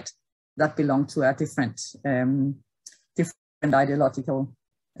a site that belonged to a different ideological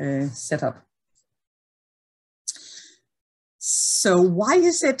setup. So why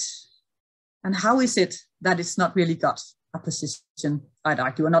is it and how is it that it's not really got a position, I'd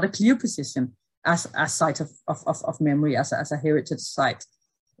argue, or not a clear position as a site of memory, as a heritage site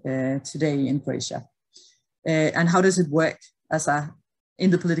today in Croatia. And how does it work in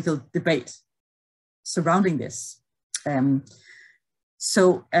the political debate surrounding this? I've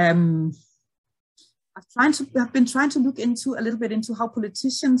been trying to look into a little bit into how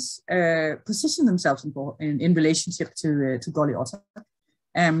politicians position themselves in relationship to Goli Otok.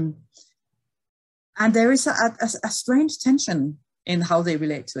 And there is a strange tension in how they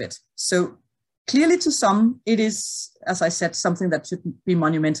relate to it. So clearly to some, it is, as I said, something that should be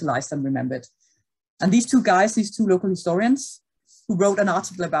monumentalized and remembered. And these two guys, these two local historians, who wrote an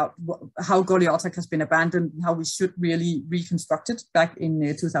article about how Goli Otok has been abandoned and how we should really reconstruct it back in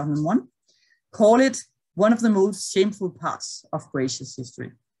 2001, call it one of the most shameful parts of Croatia's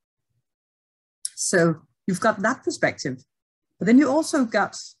history. So you've got that perspective, but then you also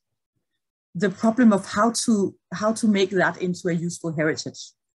got the problem of how to make that into a useful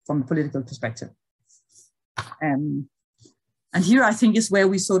heritage from a political perspective. And here I think is where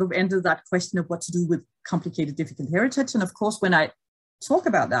we sort of enter that question of what to do with complicated, difficult heritage. And of course, when I talk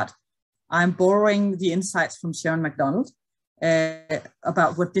about that, I'm borrowing the insights from Sharon MacDonald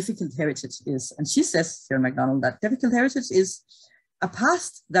about what difficult heritage is. And she says, Sharon MacDonald, that difficult heritage is a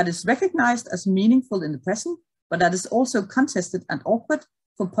past that is recognized as meaningful in the present, but that is also contested and awkward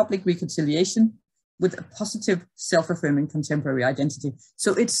for public reconciliation with a positive, self-affirming contemporary identity.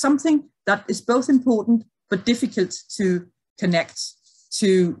 So it's something that is both important, but difficult to connect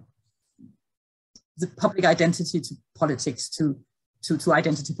to the public identity, to politics, to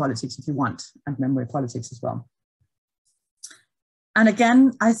identity politics, if you want, and memory politics as well. And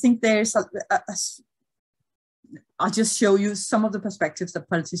again, I think there's I'll just show you some of the perspectives that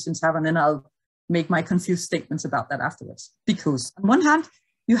politicians have, and then I'll make my confused statements about that afterwards. Because on one hand,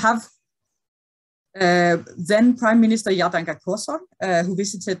 you have then Prime Minister Jardenka Kosor, who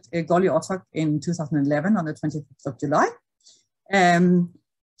visited Goli Otok in 2011 on the 25th of July.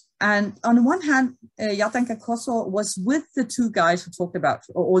 And on the one hand, Jardenka Kosor was with the two guys who talked about,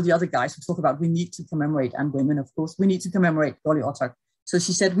 or all the other guys who talk about, we need to commemorate, and women, of course, we need to commemorate Goli Otok. So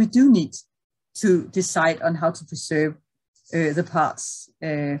she said, we do need to decide on how to preserve the parts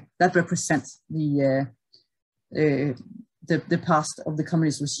that represent the past of the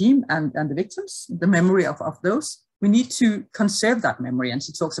communist regime and the victims, the memory of those. We need to conserve that memory. And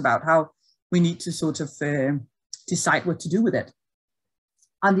she talks about how we need to sort of decide what to do with it.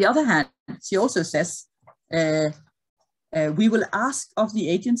 On the other hand, she also says, we will ask of the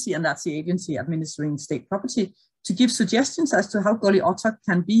agency, and that's the agency administering state property, to give suggestions as to how Goli Otok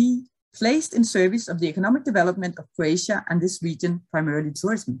can be placed in service of the economic development of Croatia and this region, primarily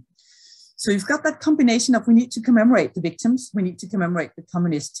tourism. So you've got that combination of we need to commemorate the victims, we need to commemorate the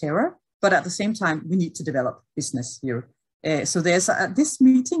communist terror, but at the same time, we need to develop business here. So there's this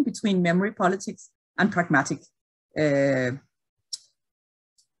meeting between memory politics and pragmatic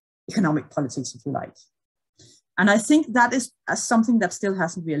economic politics, if you like. And I think that is something that still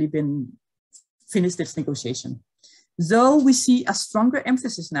hasn't really been finished its negotiation. Though we see a stronger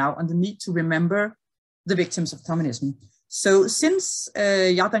emphasis now on the need to remember the victims of communism. So since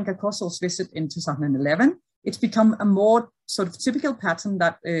Jardenka Kosor's visit in 2011, it's become a more sort of typical pattern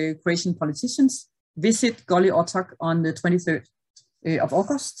that Croatian politicians visit Goli Otok on the 23rd of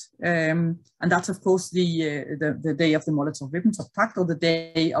August. And that's, of course, the day of the Molotov-Ribbentrop Pact, or the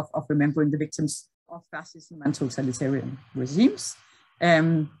day of remembering the victims of fascism and totalitarian regimes.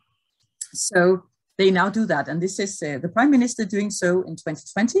 So they now do that. And this is the Prime Minister doing so in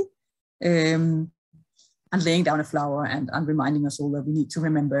 2020, and laying down a flower and reminding us all that we need to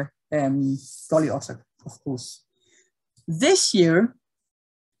remember Goli Otok, of course. This year,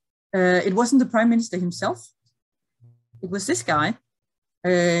 it wasn't the Prime Minister himself. It was this guy,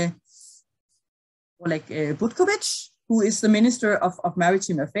 Oleg Butković, who is the Minister of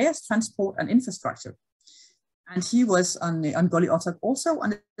Maritime Affairs, Transport and Infrastructure. And he was on Goli Otok also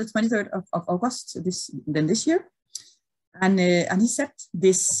on the 23rd of August this year. And he said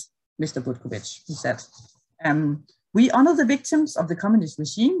this, Mr. Butković, he said, we honor the victims of the communist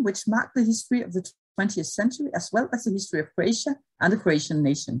regime, which marked the history of the 20th century, as well as the history of Croatia and the Croatian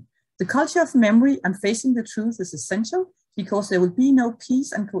nation. The culture of memory and facing the truth is essential, because there will be no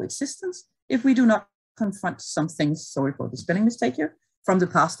peace and coexistence if we do not confront some things, sorry for the spelling mistake here, from the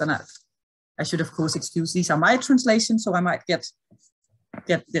past. And I should, of course, excuse, these are my translations, so I might get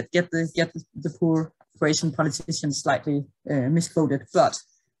the poor Croatian politician slightly misquoted, but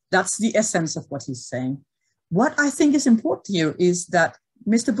that's the essence of what he's saying. What I think is important here is that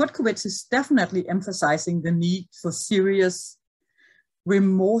Mr. Butković is definitely emphasizing the need for serious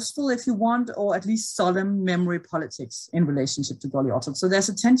remorseful, if you want, or at least solemn memory politics in relationship to Goli Otok. So there's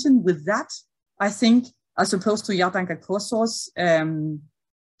a tension with that, I think, as opposed to Jardanka Korsor's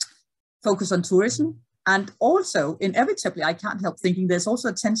focus on tourism. And also, inevitably, I can't help thinking there's also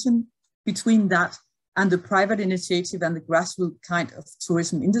a tension between that and the private initiative and the grassroots kind of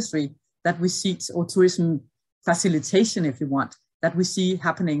tourism industry that we see, or tourism facilitation, if you want, that we see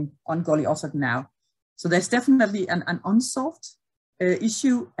happening on Goli Otok now. So there's definitely an unsolved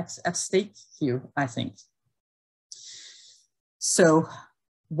issue at stake here, I think. So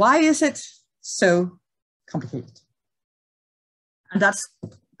why is it so complicated? And that's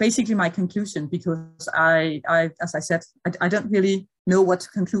basically my conclusion, because as I said, I don't really know what to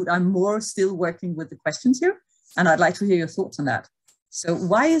conclude. I'm more still working with the questions here, and I'd like to hear your thoughts on that. So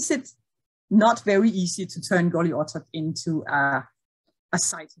why is it not very easy to turn Goli Otok into a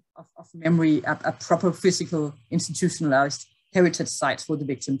site of memory, a proper physical institutionalized heritage site for the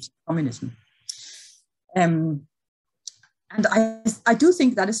victims of communism? And I do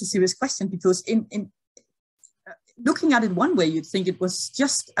think that is a serious question, because in looking at it one way, you'd think it was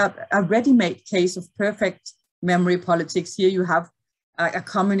just a ready-made case of perfect memory politics. Here you have a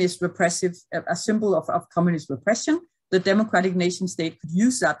communist repressive, a symbol of communist repression. The democratic nation state could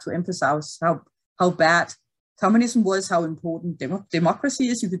use that to emphasize how bad communism was, how important democracy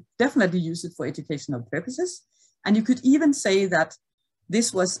is. You could definitely use it for educational purposes. And you could even say that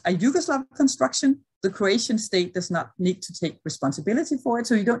this was a Yugoslav construction. The Croatian state does not need to take responsibility for it.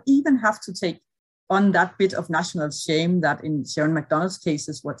 So you don't even have to take on that bit of national shame that in Sharon MacDonald's case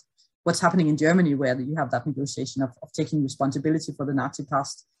is what's happening in Germany, where you have that negotiation of taking responsibility for the Nazi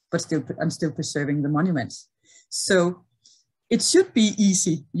past, but still preserving the monuments. So it should be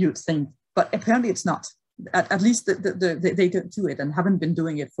easy, you'd think, but apparently it's not. At least they don't do it, and haven't been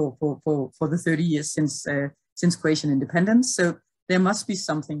doing it for the 30 years since Croatian independence. So there must be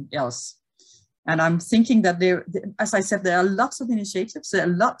something else. And I'm thinking that as I said, there are lots of initiatives, there are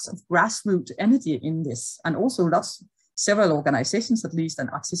lots of grassroots energy in this, and also several organizations at least, and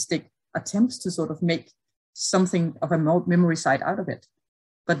artistic attempts to sort of make something of a memory site out of it.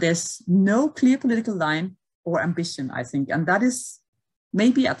 But there's no clear political line or ambition, I think, and that is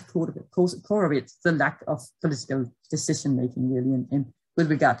maybe at the core of it, the lack of political decision-making really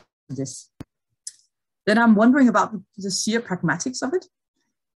with regard to this. Then I'm wondering about the sheer pragmatics of it,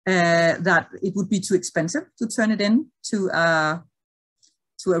 that it would be too expensive to turn it into a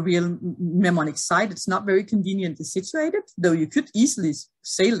real mnemonic site. It's not very conveniently situated, though you could easily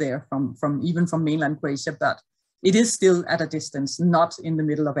sail there even from mainland Croatia, but it is still at a distance, not in the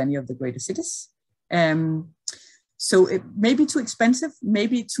middle of any of the greater cities. So it may be too expensive,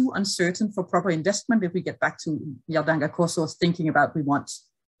 maybe too uncertain for proper investment. If we get back to Jardanka Korsor's thinking about, we want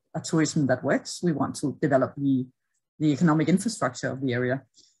a tourism that works, we want to develop the economic infrastructure of the area.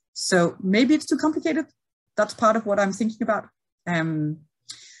 So maybe it's too complicated. That's part of what I'm thinking about. Then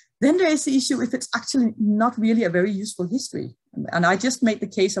there is the issue if it's actually not really a very useful history. And I just made the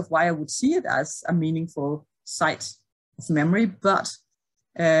case of why I would see it as a meaningful site of memory, but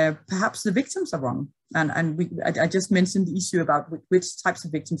perhaps the victims are wrong. And I just mentioned the issue about which types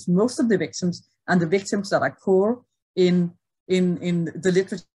of victims. Most of the victims, and the victims that are core in the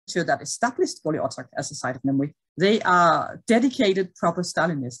literature that established Goli Otok as a site of memory, they are dedicated proper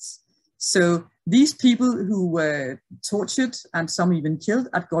Stalinists. So these people who were tortured and some even killed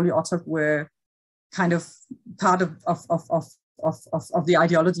at Goli Otok were kind of part of the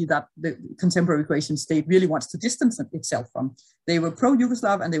ideology that the contemporary Croatian state really wants to distance itself from. They were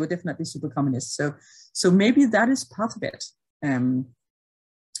pro-Yugoslav and they were definitely super communist. So maybe that is part of it. And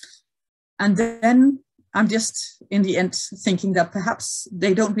then I'm just in the end thinking that perhaps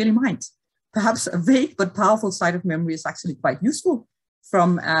they don't really mind. Perhaps a vague but powerful site of memory is actually quite useful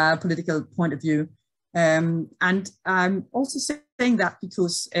from a political point of view. And I'm also saying that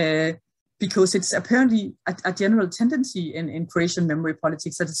because it's apparently a general tendency in Croatian memory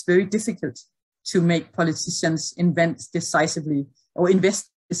politics that it's very difficult to make politicians invest decisively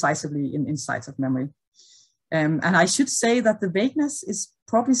in sites of memory. And I should say that the vagueness is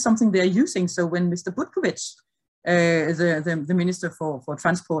probably something they're using. So when Mr. Butkovic, the Minister for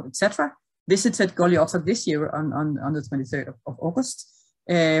Transport, etc., visited Goli Otok this year on the 23rd of August,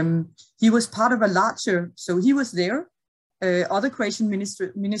 he was part of a larger, so he was there. Other Croatian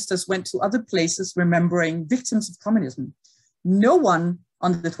ministers went to other places remembering victims of communism. No one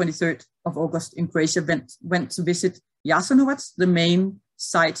on the 23rd of August in Croatia went to visit Jasenovac, the main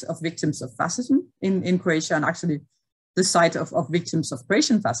site of victims of fascism in Croatia, and actually the site of victims of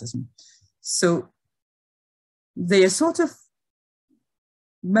Croatian fascism. So they are sort of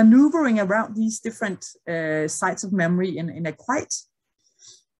maneuvering around these different sites of memory in a quite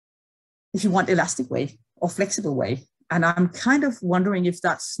if you want, elastic way or flexible way. And I'm kind of wondering if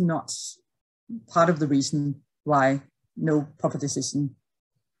that's not part of the reason why no proper decision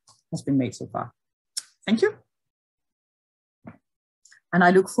has been made so far. Thank you. And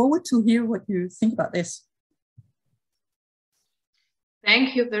I look forward to hear what you think about this.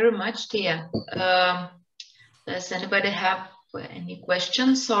 Thank you very much, Tia. Does anybody have any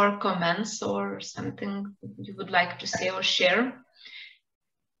questions or comments or something you would like to say or share?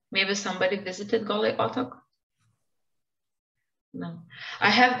 Maybe somebody visited Goli Otok? No. I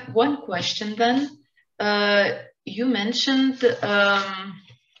have one question then. You mentioned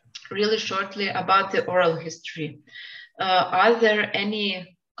really shortly about the oral history. Are there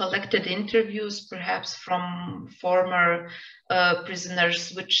any collected interviews, perhaps from former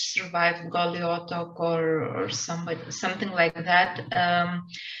prisoners which survived Goli Otok or something like that?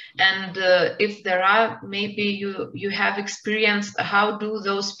 And if there are, maybe you have experienced how do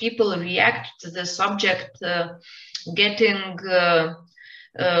those people react to the subject getting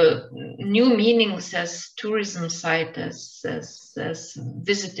new meanings as tourism site, as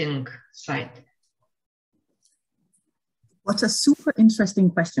visiting site? What a super interesting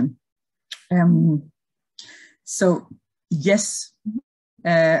question. So yes,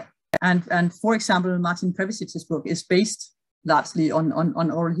 and for example, Martin Previcic's book is based largely on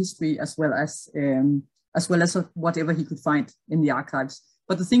oral history as well as whatever he could find in the archives.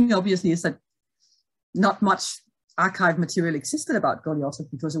 But the thing obviously is that not much archive material existed about Goli Otok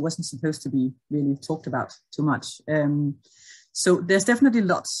because it wasn't supposed to be really talked about too much. So there's definitely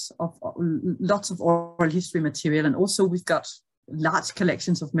lots of oral history material, and also we've got large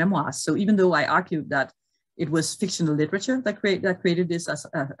collections of memoirs. So even though I argued that it was fictional literature that created this as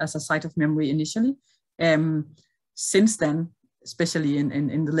a site of memory initially, since then, especially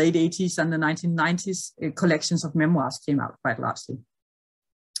in the late 80s and the 1990s, collections of memoirs came out quite largely.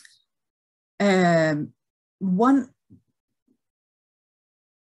 I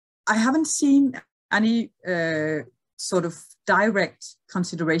haven't seen any sort of direct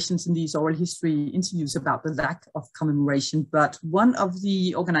considerations in these oral history interviews about the lack of commemoration, but one of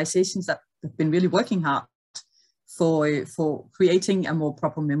the organizations that have been really working hard for creating a more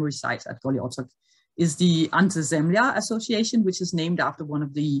proper memory site at Goli Otok is the Ante Zemlja Association, which is named after one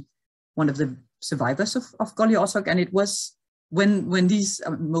of the survivors of Goli Otok. And it was when these,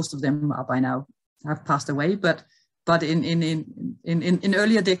 most of them are by now have passed away, but in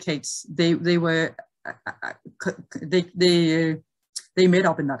earlier decades they made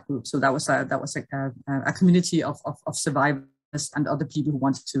up in that group. So that was a community of survivors and other people who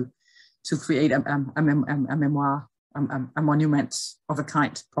wanted to create a memoir, a monument of a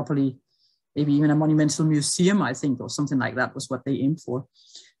kind, properly, maybe even a monumental museum, I think, or something like that was what they aimed for.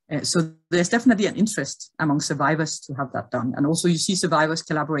 So there's definitely an interest among survivors to have that done. And also you see survivors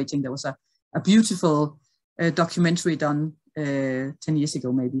collaborating. There was a beautiful documentary done 10 years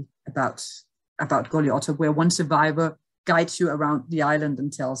ago, maybe, about Goli Otok, where one survivor guides you around the island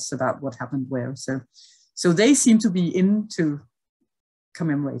and tells about what happened where. So they seem to be into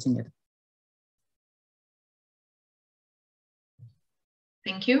commemorating it.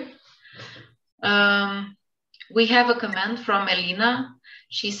 Thank you. We have a comment from Elena.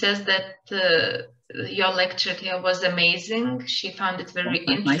 She says that your lecture here was amazing. She found it very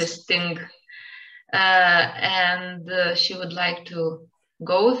interesting. Nice. And she would like to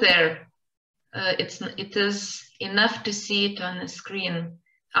go there. It is enough to see it on the screen.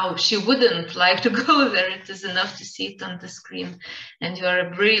 Oh, she wouldn't like to go there. It is enough to see it on the screen. And you are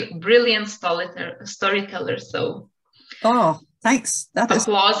a brilliant storyteller. So, oh, thanks. That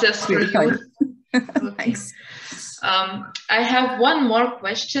applauses for you. Okay. Thanks. I have one more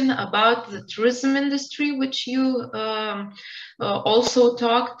question about the tourism industry, which you also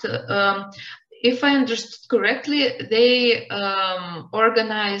talked. If I understood correctly, they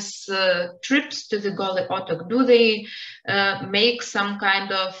organize trips to the Goli Otok. Do they make some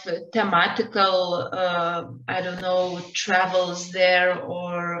kind of thematical, I don't know, travels there,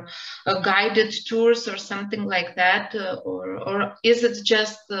 or guided tours or something like that? Or is it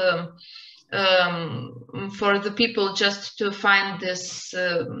just for the people just to find this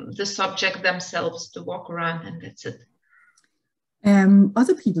the subject themselves, to walk around and that's it?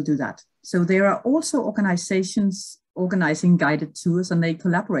 Other people do that. So there are also organizations organizing guided tours, and they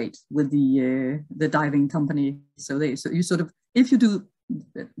collaborate with the diving company. So you sort of, if you do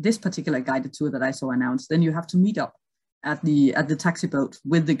this particular guided tour that I saw announced, then you have to meet up at the taxi boat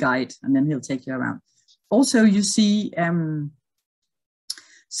with the guide, and then he'll take you around. Also, you see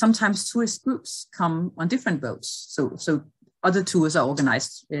sometimes tourist groups come on different boats. So other tours are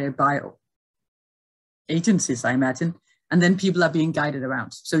organized by agencies, I imagine. and then people are being guided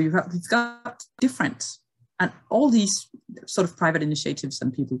around. So you've got different, and all these sort of private initiatives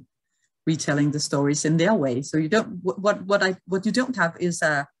and people retelling the stories in their way. So you don't, what you don't have is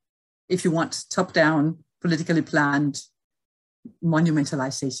if you want top-down, politically planned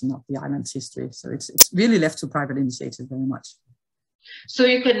monumentalization of the island's history. So it's really left to private initiative very much. So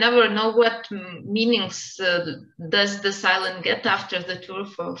you can never know what meanings does this island get after the tour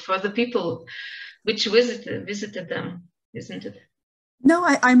for the people which visited them, isn't it? No,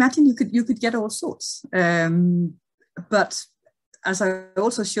 I imagine you could get all sorts. But as I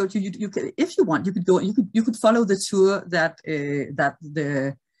also showed you, you could, if you want, you could follow the tour that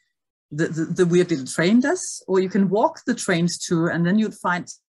the weird little train does, or you can walk the trains tour, and then you'd find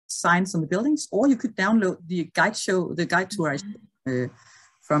signs on the buildings, or you could download the guide tour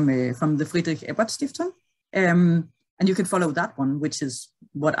from the Friedrich Ebert Stiftung, and you can follow that one, which is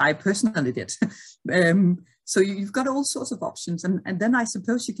what I personally did. So you've got all sorts of options, and then I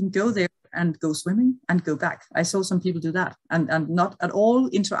suppose you can go there and go swimming and go back. I saw some people do that and not at all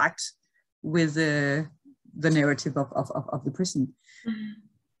interact with the narrative of the prison. Mm-hmm.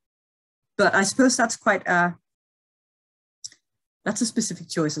 But I suppose that's that's a specific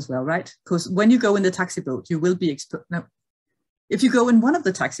choice as well, right? Because when you go in the taxi boat, you will be exposed. No, if you go in one of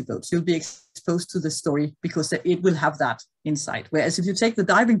the taxi boats, you'll be exposed to the story because it will have that insight. Whereas if you take the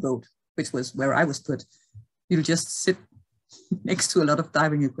diving boat, which was where I was put, you'll just sit next to a lot of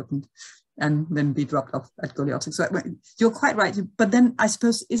diving equipment and then be dropped off at Goli Otok. So you're quite right. But then I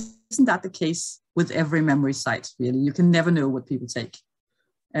suppose, isn't that the case with every memory site, really? You can never know what people take.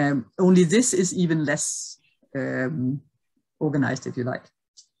 Only this is even less organized, if you like.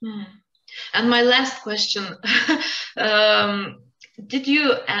 Hmm. And my last question, did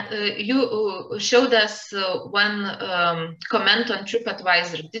you showed us one comment on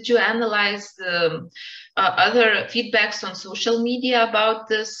TripAdvisor. Did you analyze the other feedbacks on social media about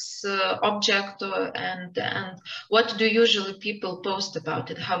this object, and what do usually people post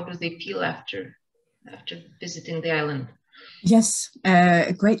about it? How do they feel after visiting the island? Yes,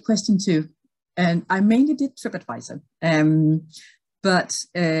 a great question too. And I mainly did TripAdvisor, but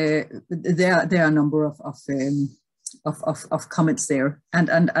there are a number of comments there,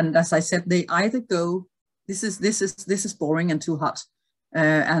 and as I said, they either go, this is boring and too hot,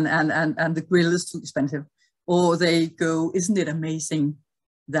 and the grill is too expensive, or they go, isn't it amazing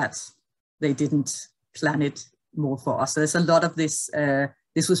that they didn't plan it more for us? So there's a lot of this.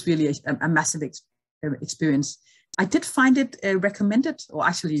 This was really a massive experience. I did find it recommended, or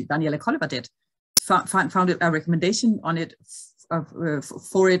actually Daniela Koleva did, found it a recommendation on it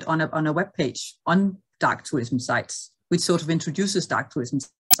for it on a web page on dark tourism sites, which sort of introduces dark tourism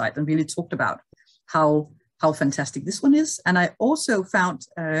sites and really talked about how fantastic this one is. And I also found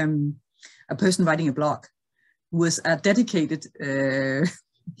a person writing a blog who was a dedicated.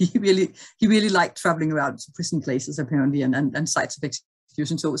 He really liked traveling around to prison places apparently and sites of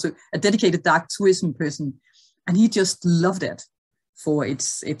execution. So a dedicated dark tourism person. And he just loved it for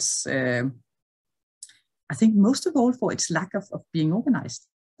its I think most of all for its lack of being organized.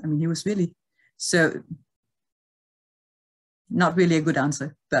 I mean, he was really, so not really a good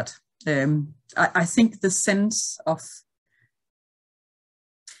answer, but I think the sense of,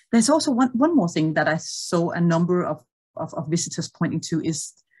 there's also one more thing that I saw a number of visitors pointing to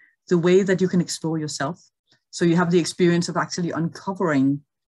is the way that you can explore yourself. So you have the experience of actually uncovering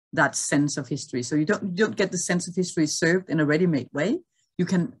that sense of history. So you don't get the sense of history served in a ready-made way. You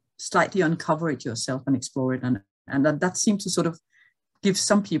can slightly uncover it yourself and explore it. And that seemed to sort of give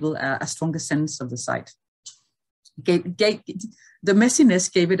some people a stronger sense of the site. The messiness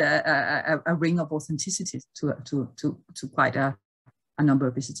gave it a ring of authenticity to quite a number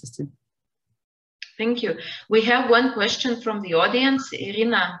of visitors too. Thank you. We have one question from the audience.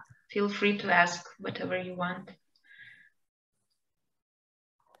 Irina, feel free to ask whatever you want.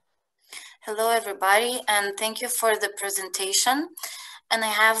 Hello, everybody, and thank you for the presentation. And I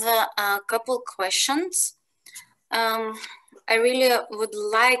have a couple questions. I really would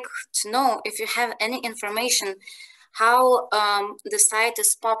like to know if you have any information how the site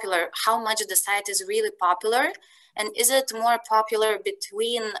is popular, how much the site is really popular, and is it more popular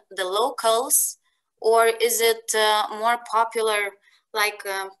between the locals, or is it more popular like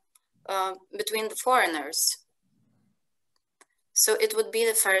between the foreigners? So it would be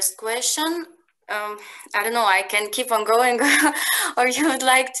the first question. I don't know, I can keep on going or you would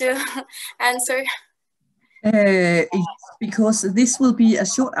like to answer? Because this will be a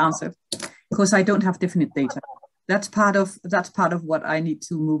short answer because I don't have definite data. That's part of what I need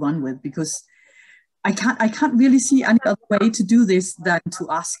to move on with, because I can't really see any other way to do this than to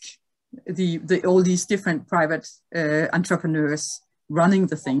ask all these different private entrepreneurs running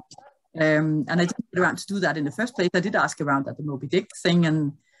the thing. And I didn't get around to do that in the first place. I did ask around at the Moby Dick thing,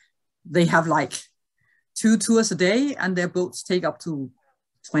 and they have like 2 tours a day, and their boats take up to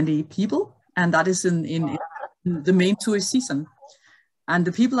 20 people, and that is in the main tourist season. And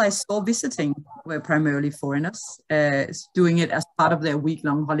the people I saw visiting were primarily foreigners, doing it as part of their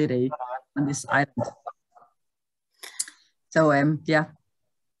week-long holiday on this island. So yeah,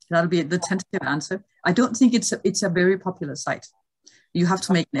 that'll be the tentative answer. I don't think it's a very popular site. You have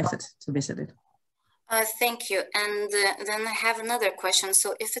to make an effort to visit it. Thank you. And then I have another question.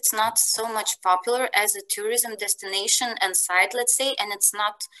 So if it's not so much popular as a tourism destination and site, let's say, and it's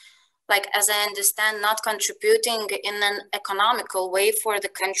not, like, as I understand, not contributing in an economical way for the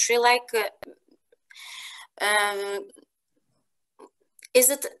country, like, is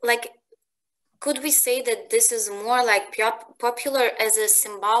it like, could we say that this is more like popular as a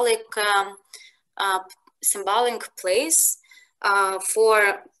symbolic place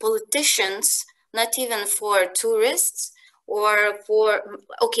for politicians, not even for tourists, or for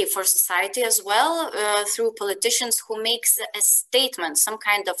society as well, through politicians who makes a statement, some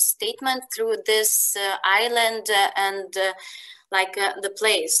kind of statement through this island and the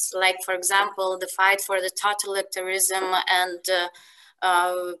place, like, for example, the fight for the totalitarianism and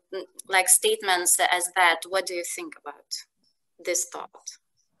like statements as that. What do you think about this thought?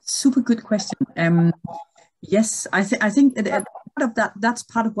 Super good question. Yes, I think that part of that's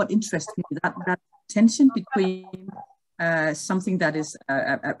part of what interests me, that tension between something that is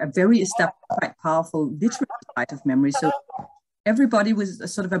a very established, quite powerful literary side of memory. So everybody with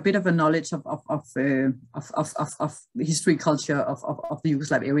sort of a bit of a knowledge of history, culture of the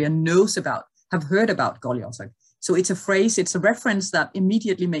Yugoslav area have heard about Goli Otok. So it's a phrase, it's a reference that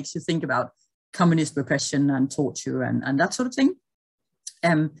immediately makes you think about communist repression and torture and that sort of thing.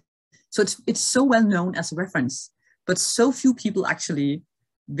 So it's so well known as a reference, but so few people actually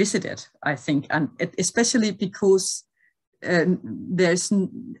visit it, I think, and especially because there's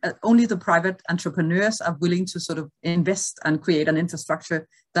only the private entrepreneurs are willing to sort of invest and create an infrastructure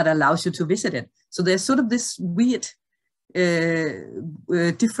that allows you to visit it. So there's sort of this weird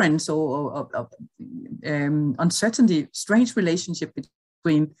difference or uncertainty, strange relationship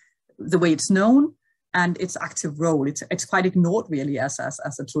between the way it's known and its active role. It's quite ignored really as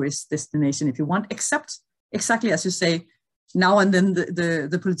a tourist destination, if you want, except exactly as you say, now and then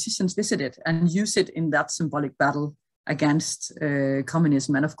the politicians visit it and use it in that symbolic battle against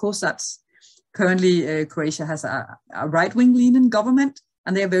communism. And of course, that's currently Croatia has a right-wing leaning government,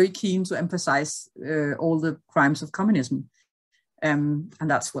 and they are very keen to emphasize all the crimes of communism. And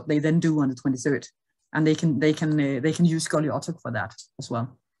that's what they then do on the 23rd. And they can use Goli Otok for that as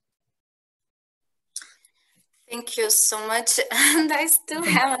well. Thank you so much. And I still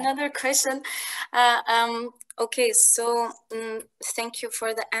have another question. Okay, so thank you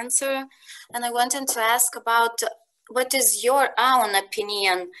for the answer. And I wanted to ask about what is your own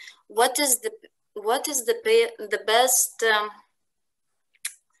opinion? What is the best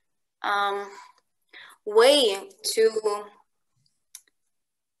way to,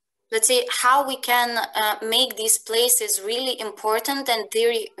 let's say, how we can make these places really important and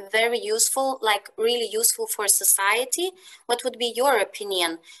very, very useful, like really useful for society? What would be your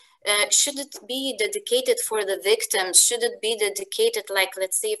opinion? Should it be dedicated for the victims? Should it be dedicated, like,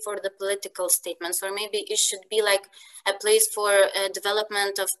 let's say, for the political statements? Or maybe it should be like a place for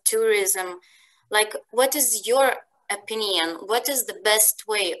development of tourism? Like, what is your opinion? What is the best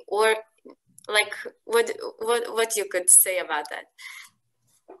way? Or like, what you could say about that?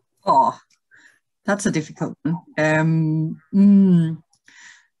 Oh, that's a difficult one.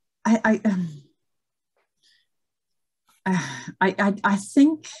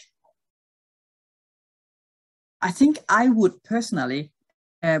 I think I would personally,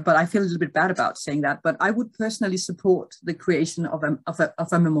 but I feel a little bit bad about saying that, but I would personally support the creation of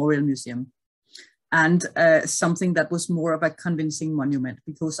a memorial museum and something that was more of a convincing monument,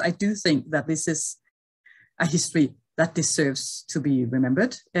 because I do think that this is a history that deserves to be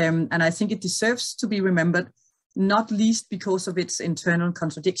remembered. And I think it deserves to be remembered, not least because of its internal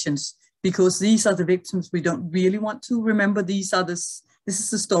contradictions, because these are the victims we don't really want to remember. This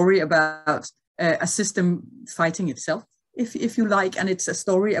is a story about a system fighting itself, if you like, and it's a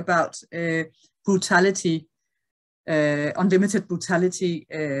story about brutality, unlimited brutality,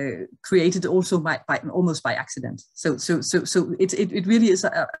 created also almost by accident. So it really is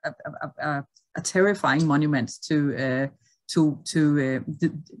a terrifying monument to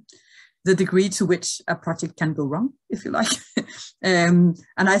the degree to which a project can go wrong, if you like. And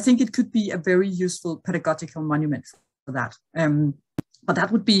I think it could be a very useful pedagogical monument for that. but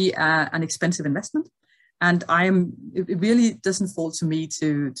that would be an expensive investment. And it really doesn't fall to me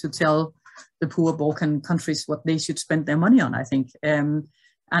to tell the poor Balkan countries what they should spend their money on, I think. And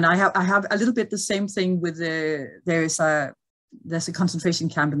I have a little bit the same thing with there's a concentration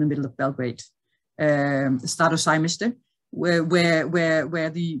camp in the middle of Belgrade, Staro Sajmište, where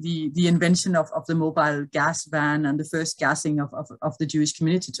the invention of the mobile gas van and the first gassing of the Jewish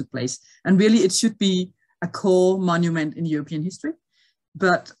community took place. And really it should be a core monument in European history.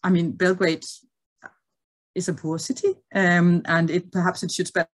 But I mean, Belgrade is a poor city, and perhaps it should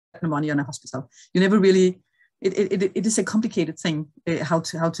spend money on a hospital. You never really, it is a complicated thing how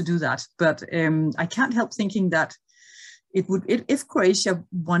to do that. But I can't help thinking that it would, if Croatia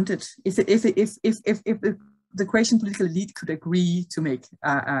wanted, if the Croatian political elite could agree to make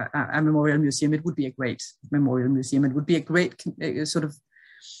a memorial museum, it would be a great memorial museum. It would be a great sort of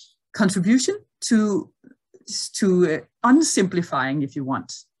contribution to unsimplifying, if you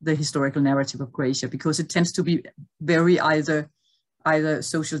want, the historical narrative of Croatia, because it tends to be very either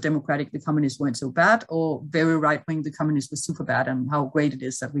social democratic, the communists weren't so bad, or very right wing, the communists were super bad, and how great it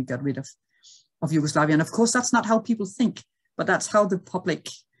is that we got rid of Yugoslavia. And of course, that's not how people think, but that's how the public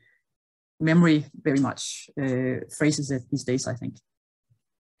memory very much phrases it these days, I think.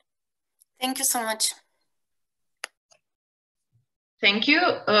 Thank you so much. Thank you.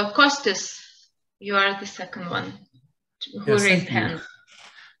 Kostis, you are the second one who raised hand.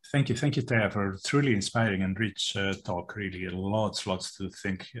 Thank you, Tea, for truly inspiring and rich talk. Really, lots to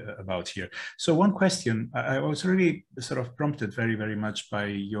think about here. So one question, I was really sort of prompted very much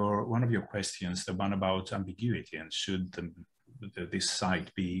by one of your questions, the one about ambiguity, and should this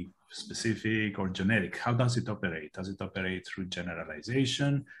site be specific or generic? How does it operate? Does it operate through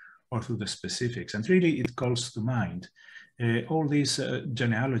generalization or through the specifics? And really, it calls to mind all this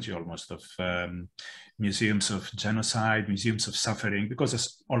genealogy almost of museums of genocide, museums of suffering, because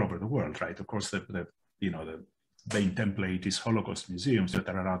it's all over the world, right? Of course, the main template is Holocaust museums, but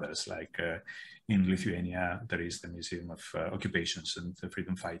there are others, like in Lithuania, there is the Museum of Occupations and the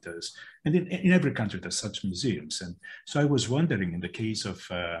Freedom Fighters. And in every country, there's such museums. And so I was wondering, in the case of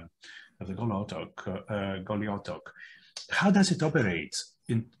the Goli Otok, how does it operate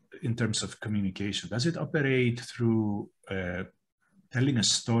in terms of communication? Does it operate through telling a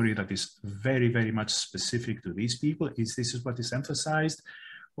story that is very much specific to these people? This is what is emphasized?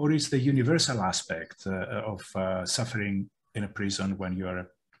 Or is the universal aspect of suffering in a prison when you are a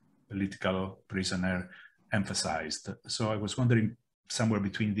political prisoner emphasized? So I was wondering somewhere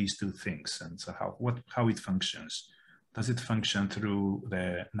between these two things, and so how it functions. Does it function through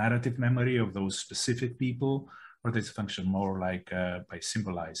the narrative memory of those specific people, or does it function more like by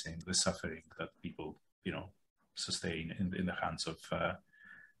symbolizing the suffering that people, sustain in the hands of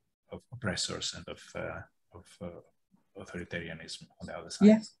oppressors and of authoritarianism on the other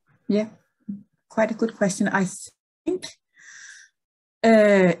side? Yeah, quite a good question. I think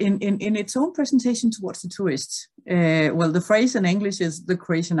in its own presentation towards the tourists, well, the phrase in English is the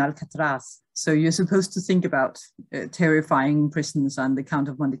Croatian Alcatraz. So you're supposed to think about terrifying prisons and the Count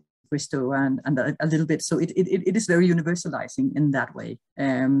of Monte Cristo and a little bit. So it is very universalizing in that way.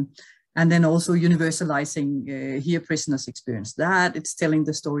 And then also universalizing here prisoners experience that. It's telling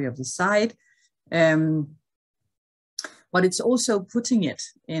the story of the site. But it's also putting it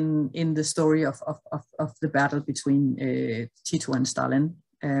in the story of the battle between Tito and Stalin.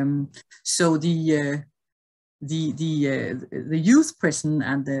 So the youth prison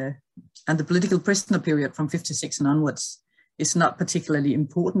and the political prisoner period from 1956 and onwards is not particularly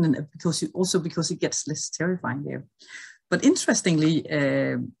important, and because it gets less terrifying there. But interestingly,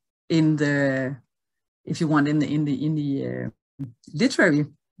 in the literary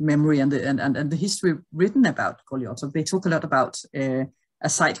memory and the history written about Goli Otok, they talk a lot about a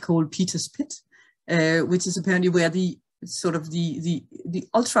site called Peter's Pit, which is apparently where the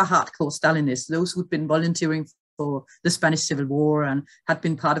ultra hardcore Stalinists, those who'd been volunteering for the Spanish Civil War and had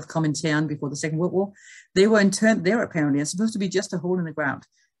been part of Comintern before the Second World War, they were interned there apparently. It's supposed to be just a hole in the ground.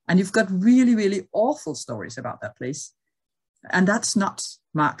 And you've got really awful stories about that place. And that's not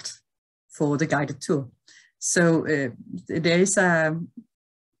marked for the guided tour. So there is I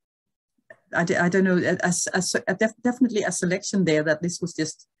don't know, definitely a selection there that this was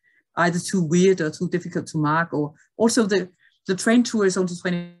just either too weird or too difficult to mark, or also the train tour is only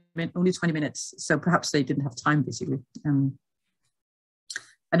 20 minutes. So perhaps they didn't have time, basically.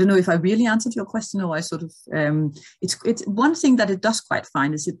 I don't know if I really answered your question, or I sort of, it's one thing that it does quite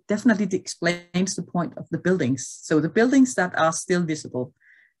fine is it definitely explains the point of the buildings. So the buildings that are still visible,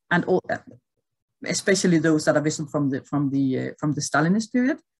 and all, especially those that are visible from the Stalinist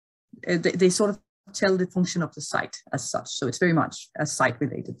period, they sort of tell the function of the site as such. So it's very much a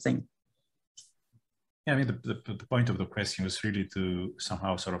site-related thing. Yeah, I mean, the point of the question was really to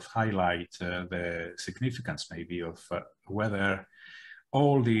somehow sort of highlight the significance maybe of whether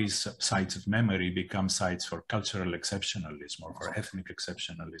all these sites of memory become sites for cultural exceptionalism or for ethnic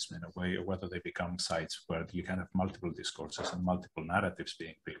exceptionalism in a way, or whether they become sites where you can have multiple discourses and multiple narratives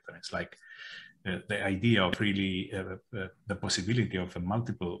being built. And it's like the idea of really the possibility of a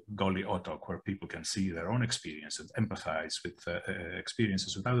multiple Goli Otok, where people can see their own experience and empathize with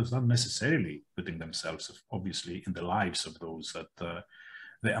experiences with others, not necessarily putting themselves obviously in the lives of those that,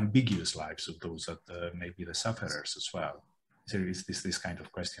 the ambiguous lives of those that may be the sufferers as well. There is this kind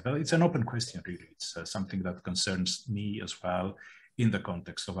of question. Well, it's an open question, really. It's something that concerns me as well in the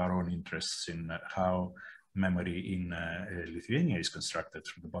context of our own interests in how memory in Lithuania is constructed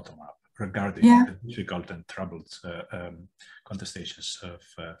from the bottom up regarding the difficult and troubled contestations of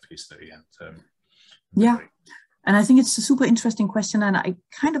history and memory. And I think it's a super interesting question, and I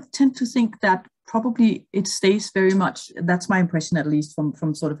kind of tend to think that probably it stays very much, that's my impression at least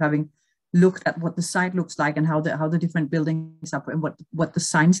from sort of having looked at what the site looks like and how the different buildings are and what the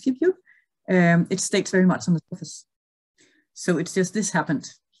signs give you. It stays very much on the surface. So it's just this happened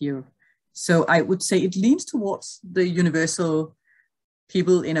here. So I would say it leans towards the universal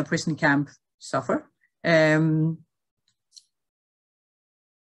people in a prison camp suffer. And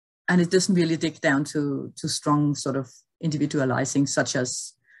it doesn't really dig down to strong sort of individualizing, such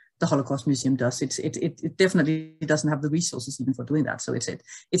as the Holocaust Museum does. It definitely doesn't have the resources even for doing that. So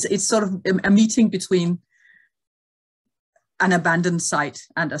it's sort of a meeting between an abandoned site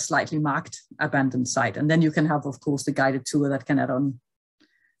and a slightly marked abandoned site. And then you can have, of course, the guided tour that can add on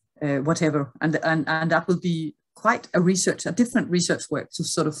whatever. And that will be quite a different research work to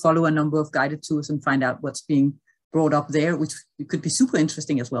sort of follow a number of guided tours and find out what's being brought up there, which could be super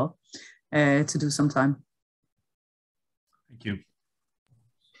interesting as well to do sometime. Thank you.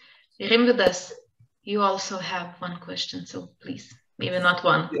 Rimvidas, you also have one question, so please, maybe not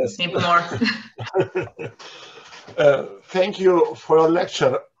one, yes. Maybe more. Thank you for your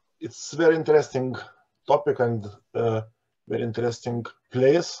lecture. It's a very interesting topic and very interesting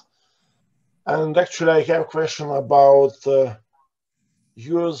place. And actually, I have a question about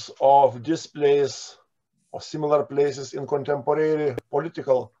use of this place or similar places in contemporary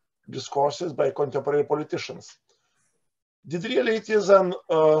political discourses by contemporary politicians. Did really it is an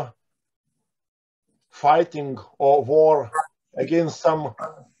fighting or war against some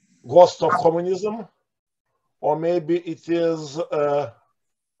ghost of communism, or maybe it is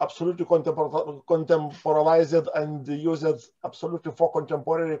absolutely contemporalized and used absolutely for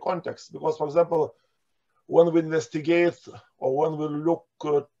contemporary context? Because, for example, when we investigate or when we look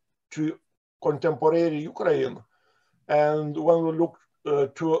to contemporary Ukraine and when we look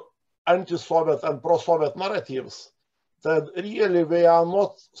to anti-Soviet and pro-Soviet narratives, that really they are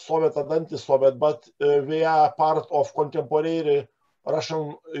not Soviet and anti-Soviet, but they are part of contemporary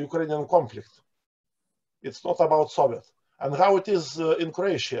Russian-Ukrainian conflict. It's not about Soviet. And how it is in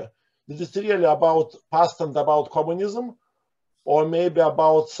Croatia? Is it really about past and about communism, or maybe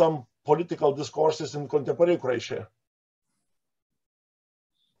about some political discourses in contemporary Croatia?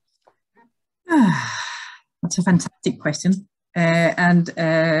 That's a fantastic question. And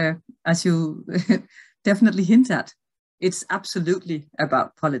as you definitely hint at, it's absolutely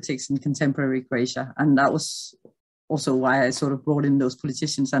about politics in contemporary Croatia. And that was also why I sort of brought in those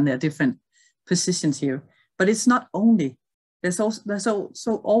politicians and their different positions here. But it's not only, there's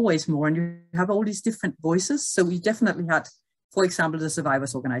also always more, and you have all these different voices. So we definitely had, for example, the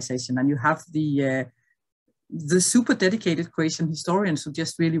Survivors Organization, and you have the super dedicated Croatian historians who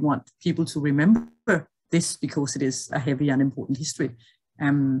just really want people to remember this because it is a heavy and important history.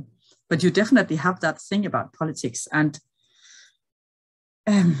 But you definitely have that thing about politics, and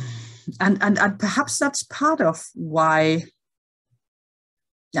perhaps that's part of why.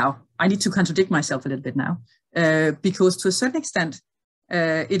 Now I need to contradict myself a little bit now, because to a certain extent,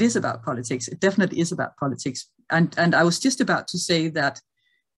 it is about politics. It definitely is about politics, and I was just about to say that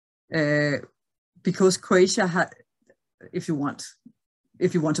because Croatia had, if you want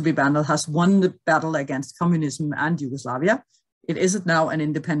to be banal, has won the battle against communism and Yugoslavia. It is now an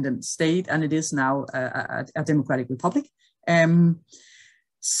independent state, and it is now a democratic republic.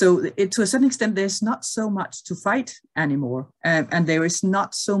 So to a certain extent, there's not so much to fight anymore, and there is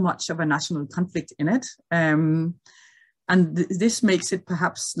not so much of a national conflict in it. And this makes it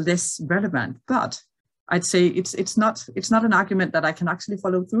perhaps less relevant. But I'd say it's not an argument that I can actually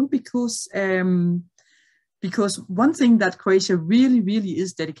follow through, because one thing that Croatia really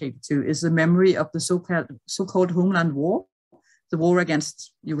is dedicated to is the memory of the so-called Homeland War. the war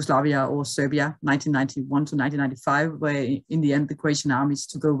against Yugoslavia or Serbia, 1991 to 1995, where in the end the Croatian armies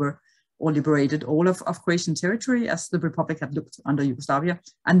took over or liberated all of Croatian territory as the Republic had looked under Yugoslavia.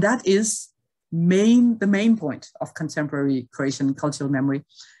 And that is the main point of contemporary Croatian cultural memory.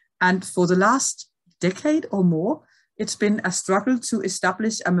 And for the last decade or more, it's been a struggle to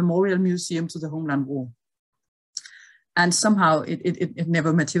establish a memorial museum to the homeland war. And somehow it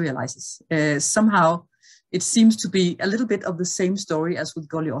never materializes. Somehow it seems to be a little bit of the same story as with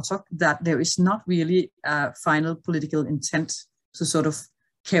Goli Otok, that there is not really a final political intent to sort of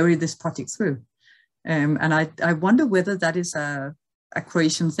carry this project through. And I wonder whether that is a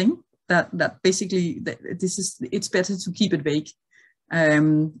Croatian thing, that basically it's better to keep it vague.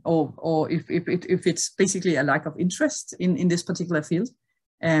 Or if it's basically a lack of interest in this particular field.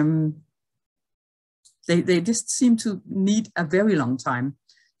 They just seem to need a very long time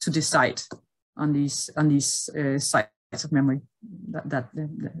to decide on these sites of memory that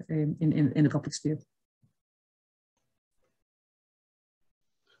in the public sphere.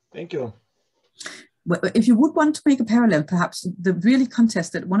 Thank you. Well, if you would want to make a parallel, perhaps one of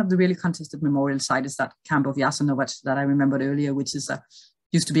the really contested memorial sites is that camp of Jasenovac that I remembered earlier, which is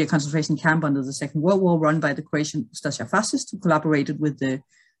used to be a concentration camp under the Second World War, run by the Croatian Ustaša fascists who collaborated with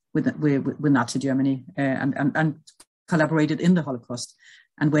Nazi Germany and collaborated in the Holocaust,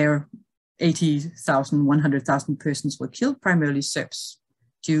 and where 80,000, 100,000 persons were killed, primarily Serbs,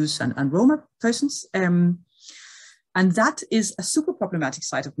 Jews, and Roma persons. And that is a super problematic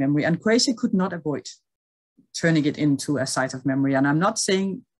site of memory, and Croatia could not avoid turning it into a site of memory. And I'm not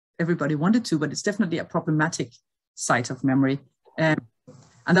saying everybody wanted to, but it's definitely a problematic site of memory. And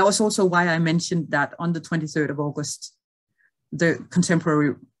that was also why I mentioned that on the 23rd of August, the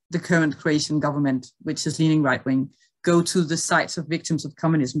current Croatian government, which is leaning right-wing, go to the sites of victims of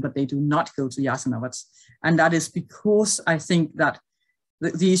communism, but they do not go to Jasenovac. And that is because I think that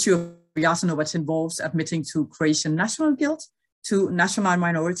the issue of Jasenovac involves admitting to Croatian national guilt, to national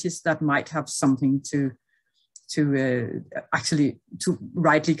minorities that might have something to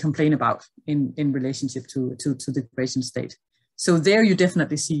rightly complain about in relationship to the Croatian state. So there you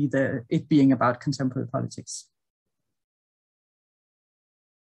definitely see it being about contemporary politics.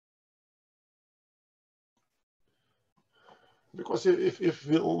 Because if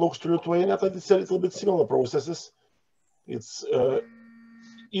we look to Lithuania, it's a little bit similar processes. It's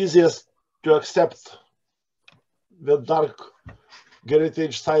easiest to accept the dark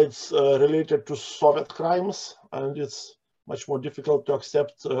heritage sites related to Soviet crimes, and it's much more difficult to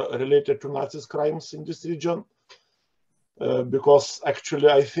accept related to Nazi crimes in this region. Because actually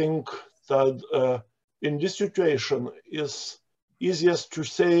I think that in this situation it's easiest to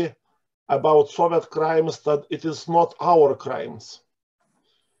say about Soviet crimes that it is not our crimes.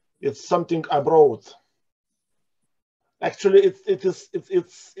 It's something abroad. Actually, it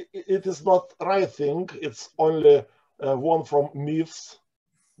is not right thing. It's only one from myths,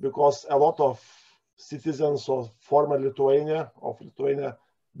 because a lot of citizens of former Lithuania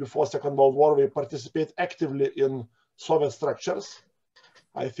before Second World War, we participate actively in Soviet structures.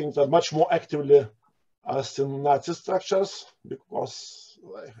 I think that much more actively as in Nazi structures, because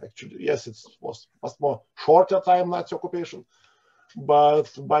actually, yes, it was much more shorter time Nazi occupation, but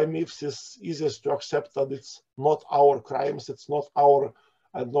by myths it's easiest to accept that it's not our crimes, it's not our,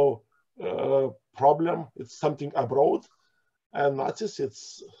 I don't know, problem, it's something abroad. And Nazis,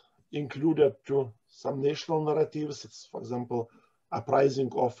 it's included to some national narratives. It's, for example,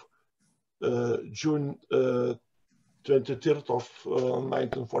 uprising of June 23rd of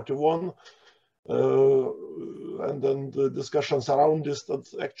 1941. And then the discussions around this,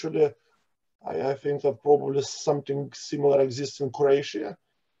 that actually I think that probably something similar exists in Croatia,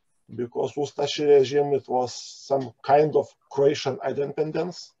 because Ustaša regime, it was some kind of Croatian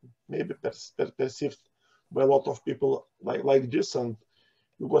independence, maybe perceived by a lot of people like this, and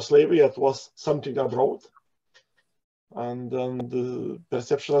Yugoslavia, it was something abroad, and then the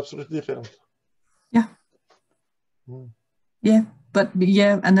perception absolutely different. Yeah. Yeah, but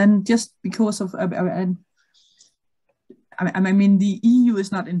yeah, and then just because of, I mean, the EU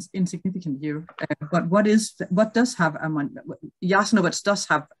is not insignificant here, but what does have Jasenovac does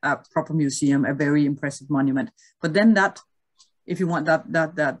have a proper museum, a very impressive monument. But then that, if you want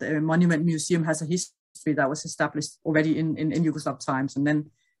that monument museum has a history that was established already in Yugoslav times, and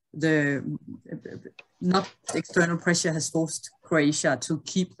then the external pressure has forced Croatia to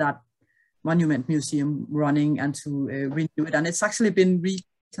keep that monument museum running and to renew it, and it's actually been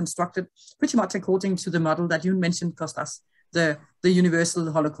reconstructed pretty much according to the model that you mentioned, Kostas, the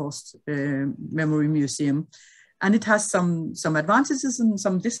Universal Holocaust Memory Museum. And it has some advantages and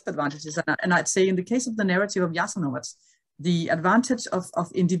some disadvantages. And I'd say in the case of the narrative of Jasenovac, the advantage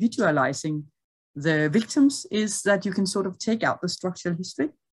of individualizing the victims is that you can sort of take out the structural history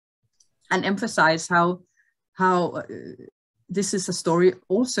and emphasize how this is a story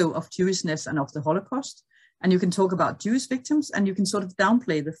also of Jewishness and of the Holocaust. And you can talk about Jewish victims, and you can sort of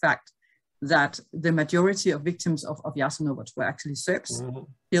downplay the fact that the majority of victims of Jasenovich were actually Serbs,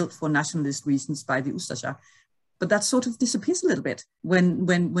 killed for nationalist reasons by the Ustasha. But that sort of disappears a little bit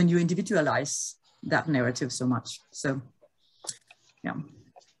when you individualize that narrative so much. So, yeah.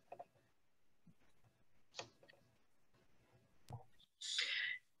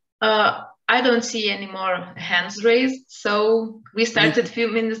 I don't see any more hands raised. So we started a few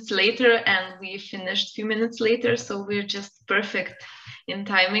minutes later and we finished a few minutes later. So we're just perfect in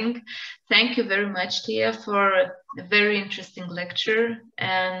timing. Thank you very much, Tea, for a very interesting lecture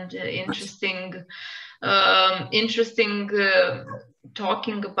and interesting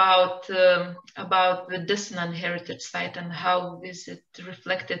talking about the dissonant heritage site and how is it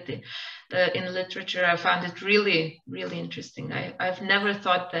reflected in literature. I found it really, really interesting. I've never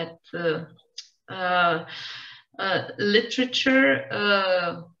thought that literature,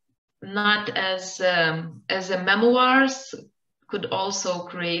 not as a memoirs, could also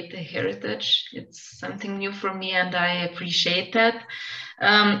create a heritage. It's something new for me, and I appreciate that.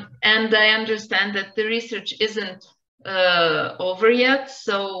 And I understand that the research isn't over yet.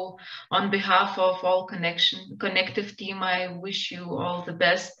 So on behalf of all connective team, I wish you all the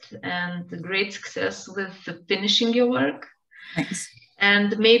best and great success with finishing your work. Thanks.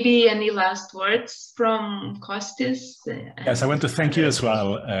 And maybe any last words from Kostis? Yes, I want to thank you as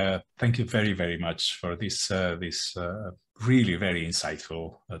well. Thank you very, very much for this really very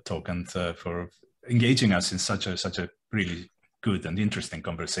insightful talk, and for engaging us in such a really good and interesting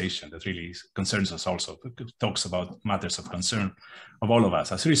conversation that really concerns us also. It talks about matters of concern of all of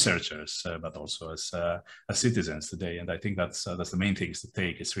us as researchers, but also as citizens today. And I think that's the main things to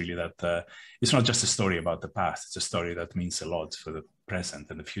take. It's really that it's not just a story about the past. It's a story that means a lot for the present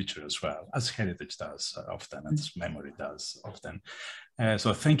and the future as well, as heritage does often, and as memory does often.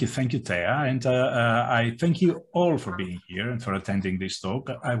 So thank you, Tea, and I thank you all for being here and for attending this talk.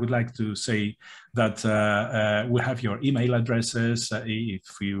 I would like to say that we have your email addresses.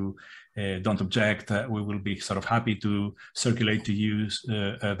 If you don't object, we will be sort of happy to circulate to you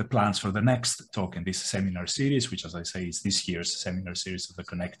the plans for the next talk in this seminar series, which, as I say, is this year's seminar series of the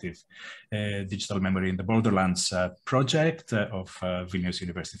Connective Digital Memory in the Borderlands project of Vilniaus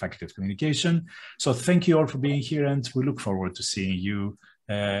University Faculty of Communication. So thank you all for being here, and we look forward to seeing you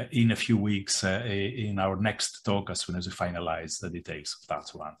in a few weeks in our next talk as soon as we finalize the details of that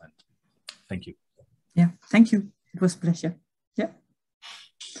one. And thank you. Yeah, thank you. It was a pleasure.